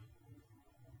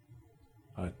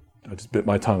 I just bit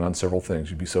my tongue on several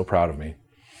things. You'd be so proud of me.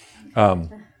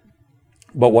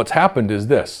 But what's happened is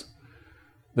this.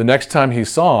 The next time he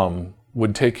saw him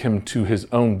would take him to his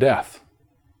own death.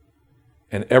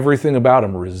 And everything about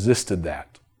him resisted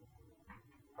that.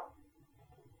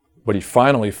 But he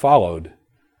finally followed,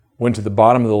 went to the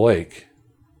bottom of the lake,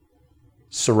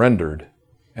 surrendered,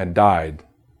 and died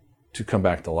to come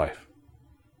back to life.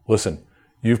 Listen,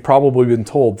 you've probably been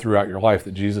told throughout your life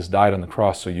that Jesus died on the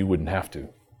cross so you wouldn't have to.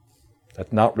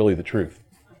 That's not really the truth.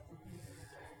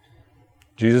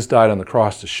 Jesus died on the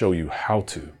cross to show you how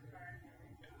to.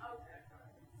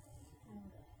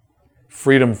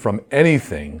 Freedom from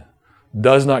anything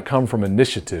does not come from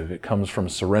initiative, it comes from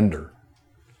surrender.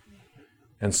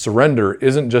 And surrender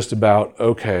isn't just about,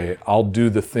 okay, I'll do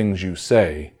the things you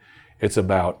say. It's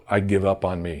about, I give up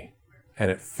on me.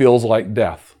 And it feels like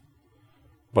death,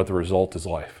 but the result is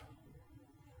life.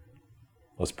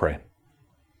 Let's pray.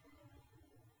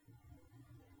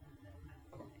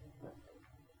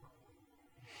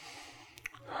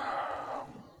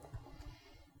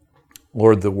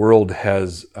 Lord, the world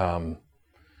has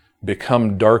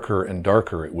become darker and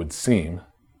darker, it would seem.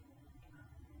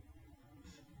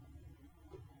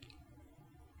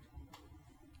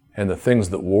 And the things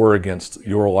that war against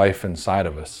your life inside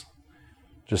of us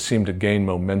just seem to gain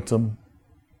momentum.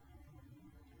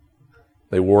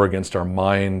 They war against our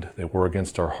mind. They war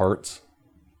against our hearts.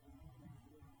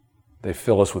 They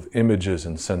fill us with images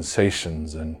and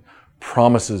sensations and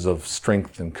promises of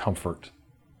strength and comfort.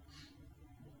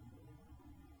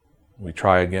 We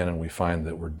try again and we find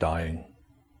that we're dying.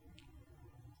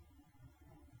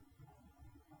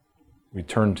 We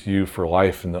turn to you for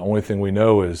life, and the only thing we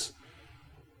know is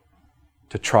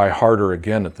to try harder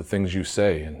again at the things you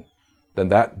say, and then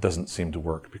that doesn't seem to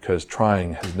work because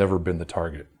trying has never been the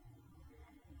target.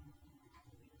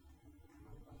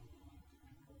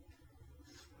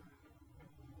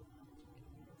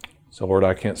 So Lord,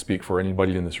 I can't speak for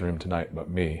anybody in this room tonight but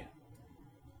me.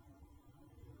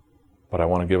 But I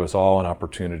want to give us all an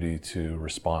opportunity to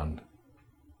respond.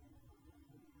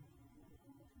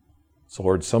 So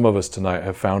Lord, some of us tonight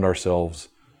have found ourselves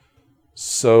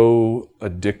so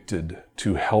addicted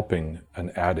to helping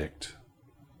an addict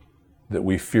that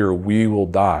we fear we will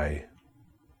die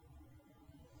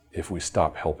if we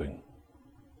stop helping.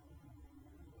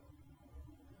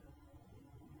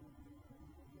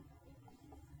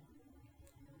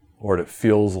 Lord, it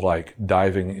feels like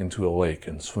diving into a lake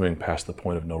and swimming past the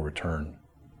point of no return.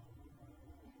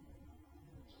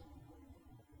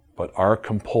 But our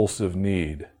compulsive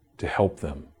need to help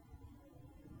them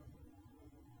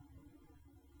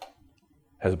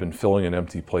has been filling an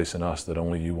empty place in us that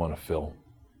only you want to fill.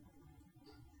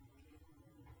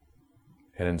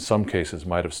 And in some cases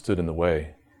might have stood in the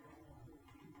way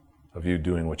of you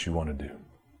doing what you want to do.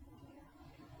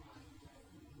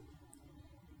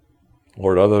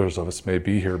 Lord, others of us may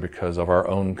be here because of our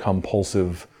own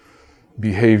compulsive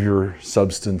behavior,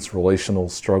 substance, relational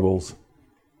struggles.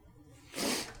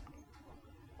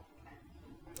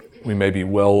 We may be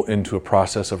well into a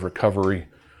process of recovery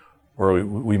where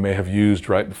we may have used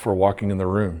right before walking in the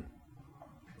room.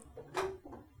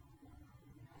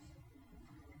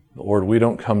 Lord, we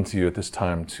don't come to you at this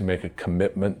time to make a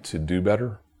commitment to do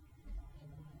better.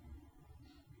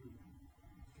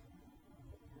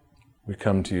 We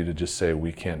come to you to just say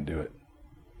we can't do it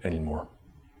anymore.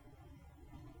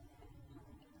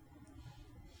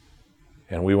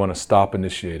 And we want to stop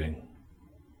initiating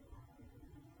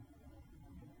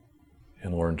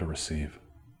and learn to receive.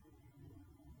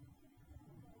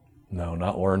 No,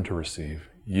 not learn to receive.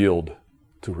 Yield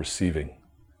to receiving.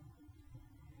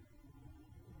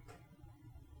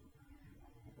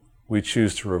 We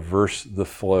choose to reverse the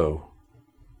flow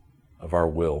of our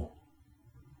will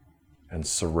and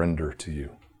surrender to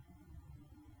you.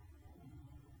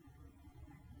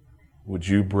 Would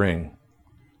you bring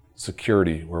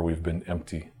security where we've been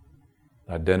empty,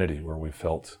 identity where we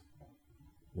felt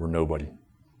we're nobody,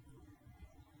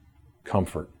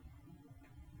 comfort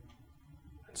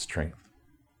and strength?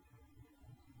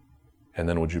 And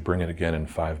then would you bring it again in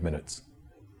 5 minutes?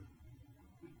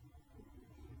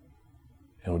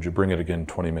 And would you bring it again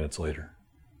 20 minutes later?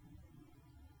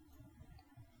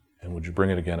 And would you bring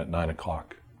it again at 9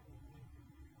 o'clock?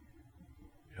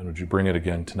 And would you bring it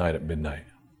again tonight at midnight?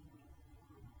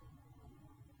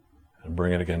 And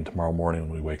bring it again tomorrow morning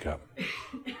when we wake up?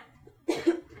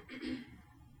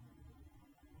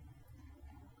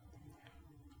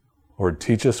 Lord,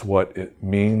 teach us what it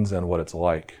means and what it's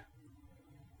like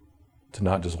to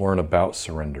not just learn about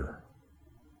surrender,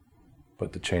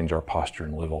 but to change our posture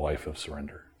and live a life of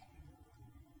surrender.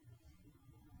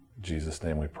 In Jesus'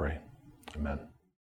 name we pray. Amen.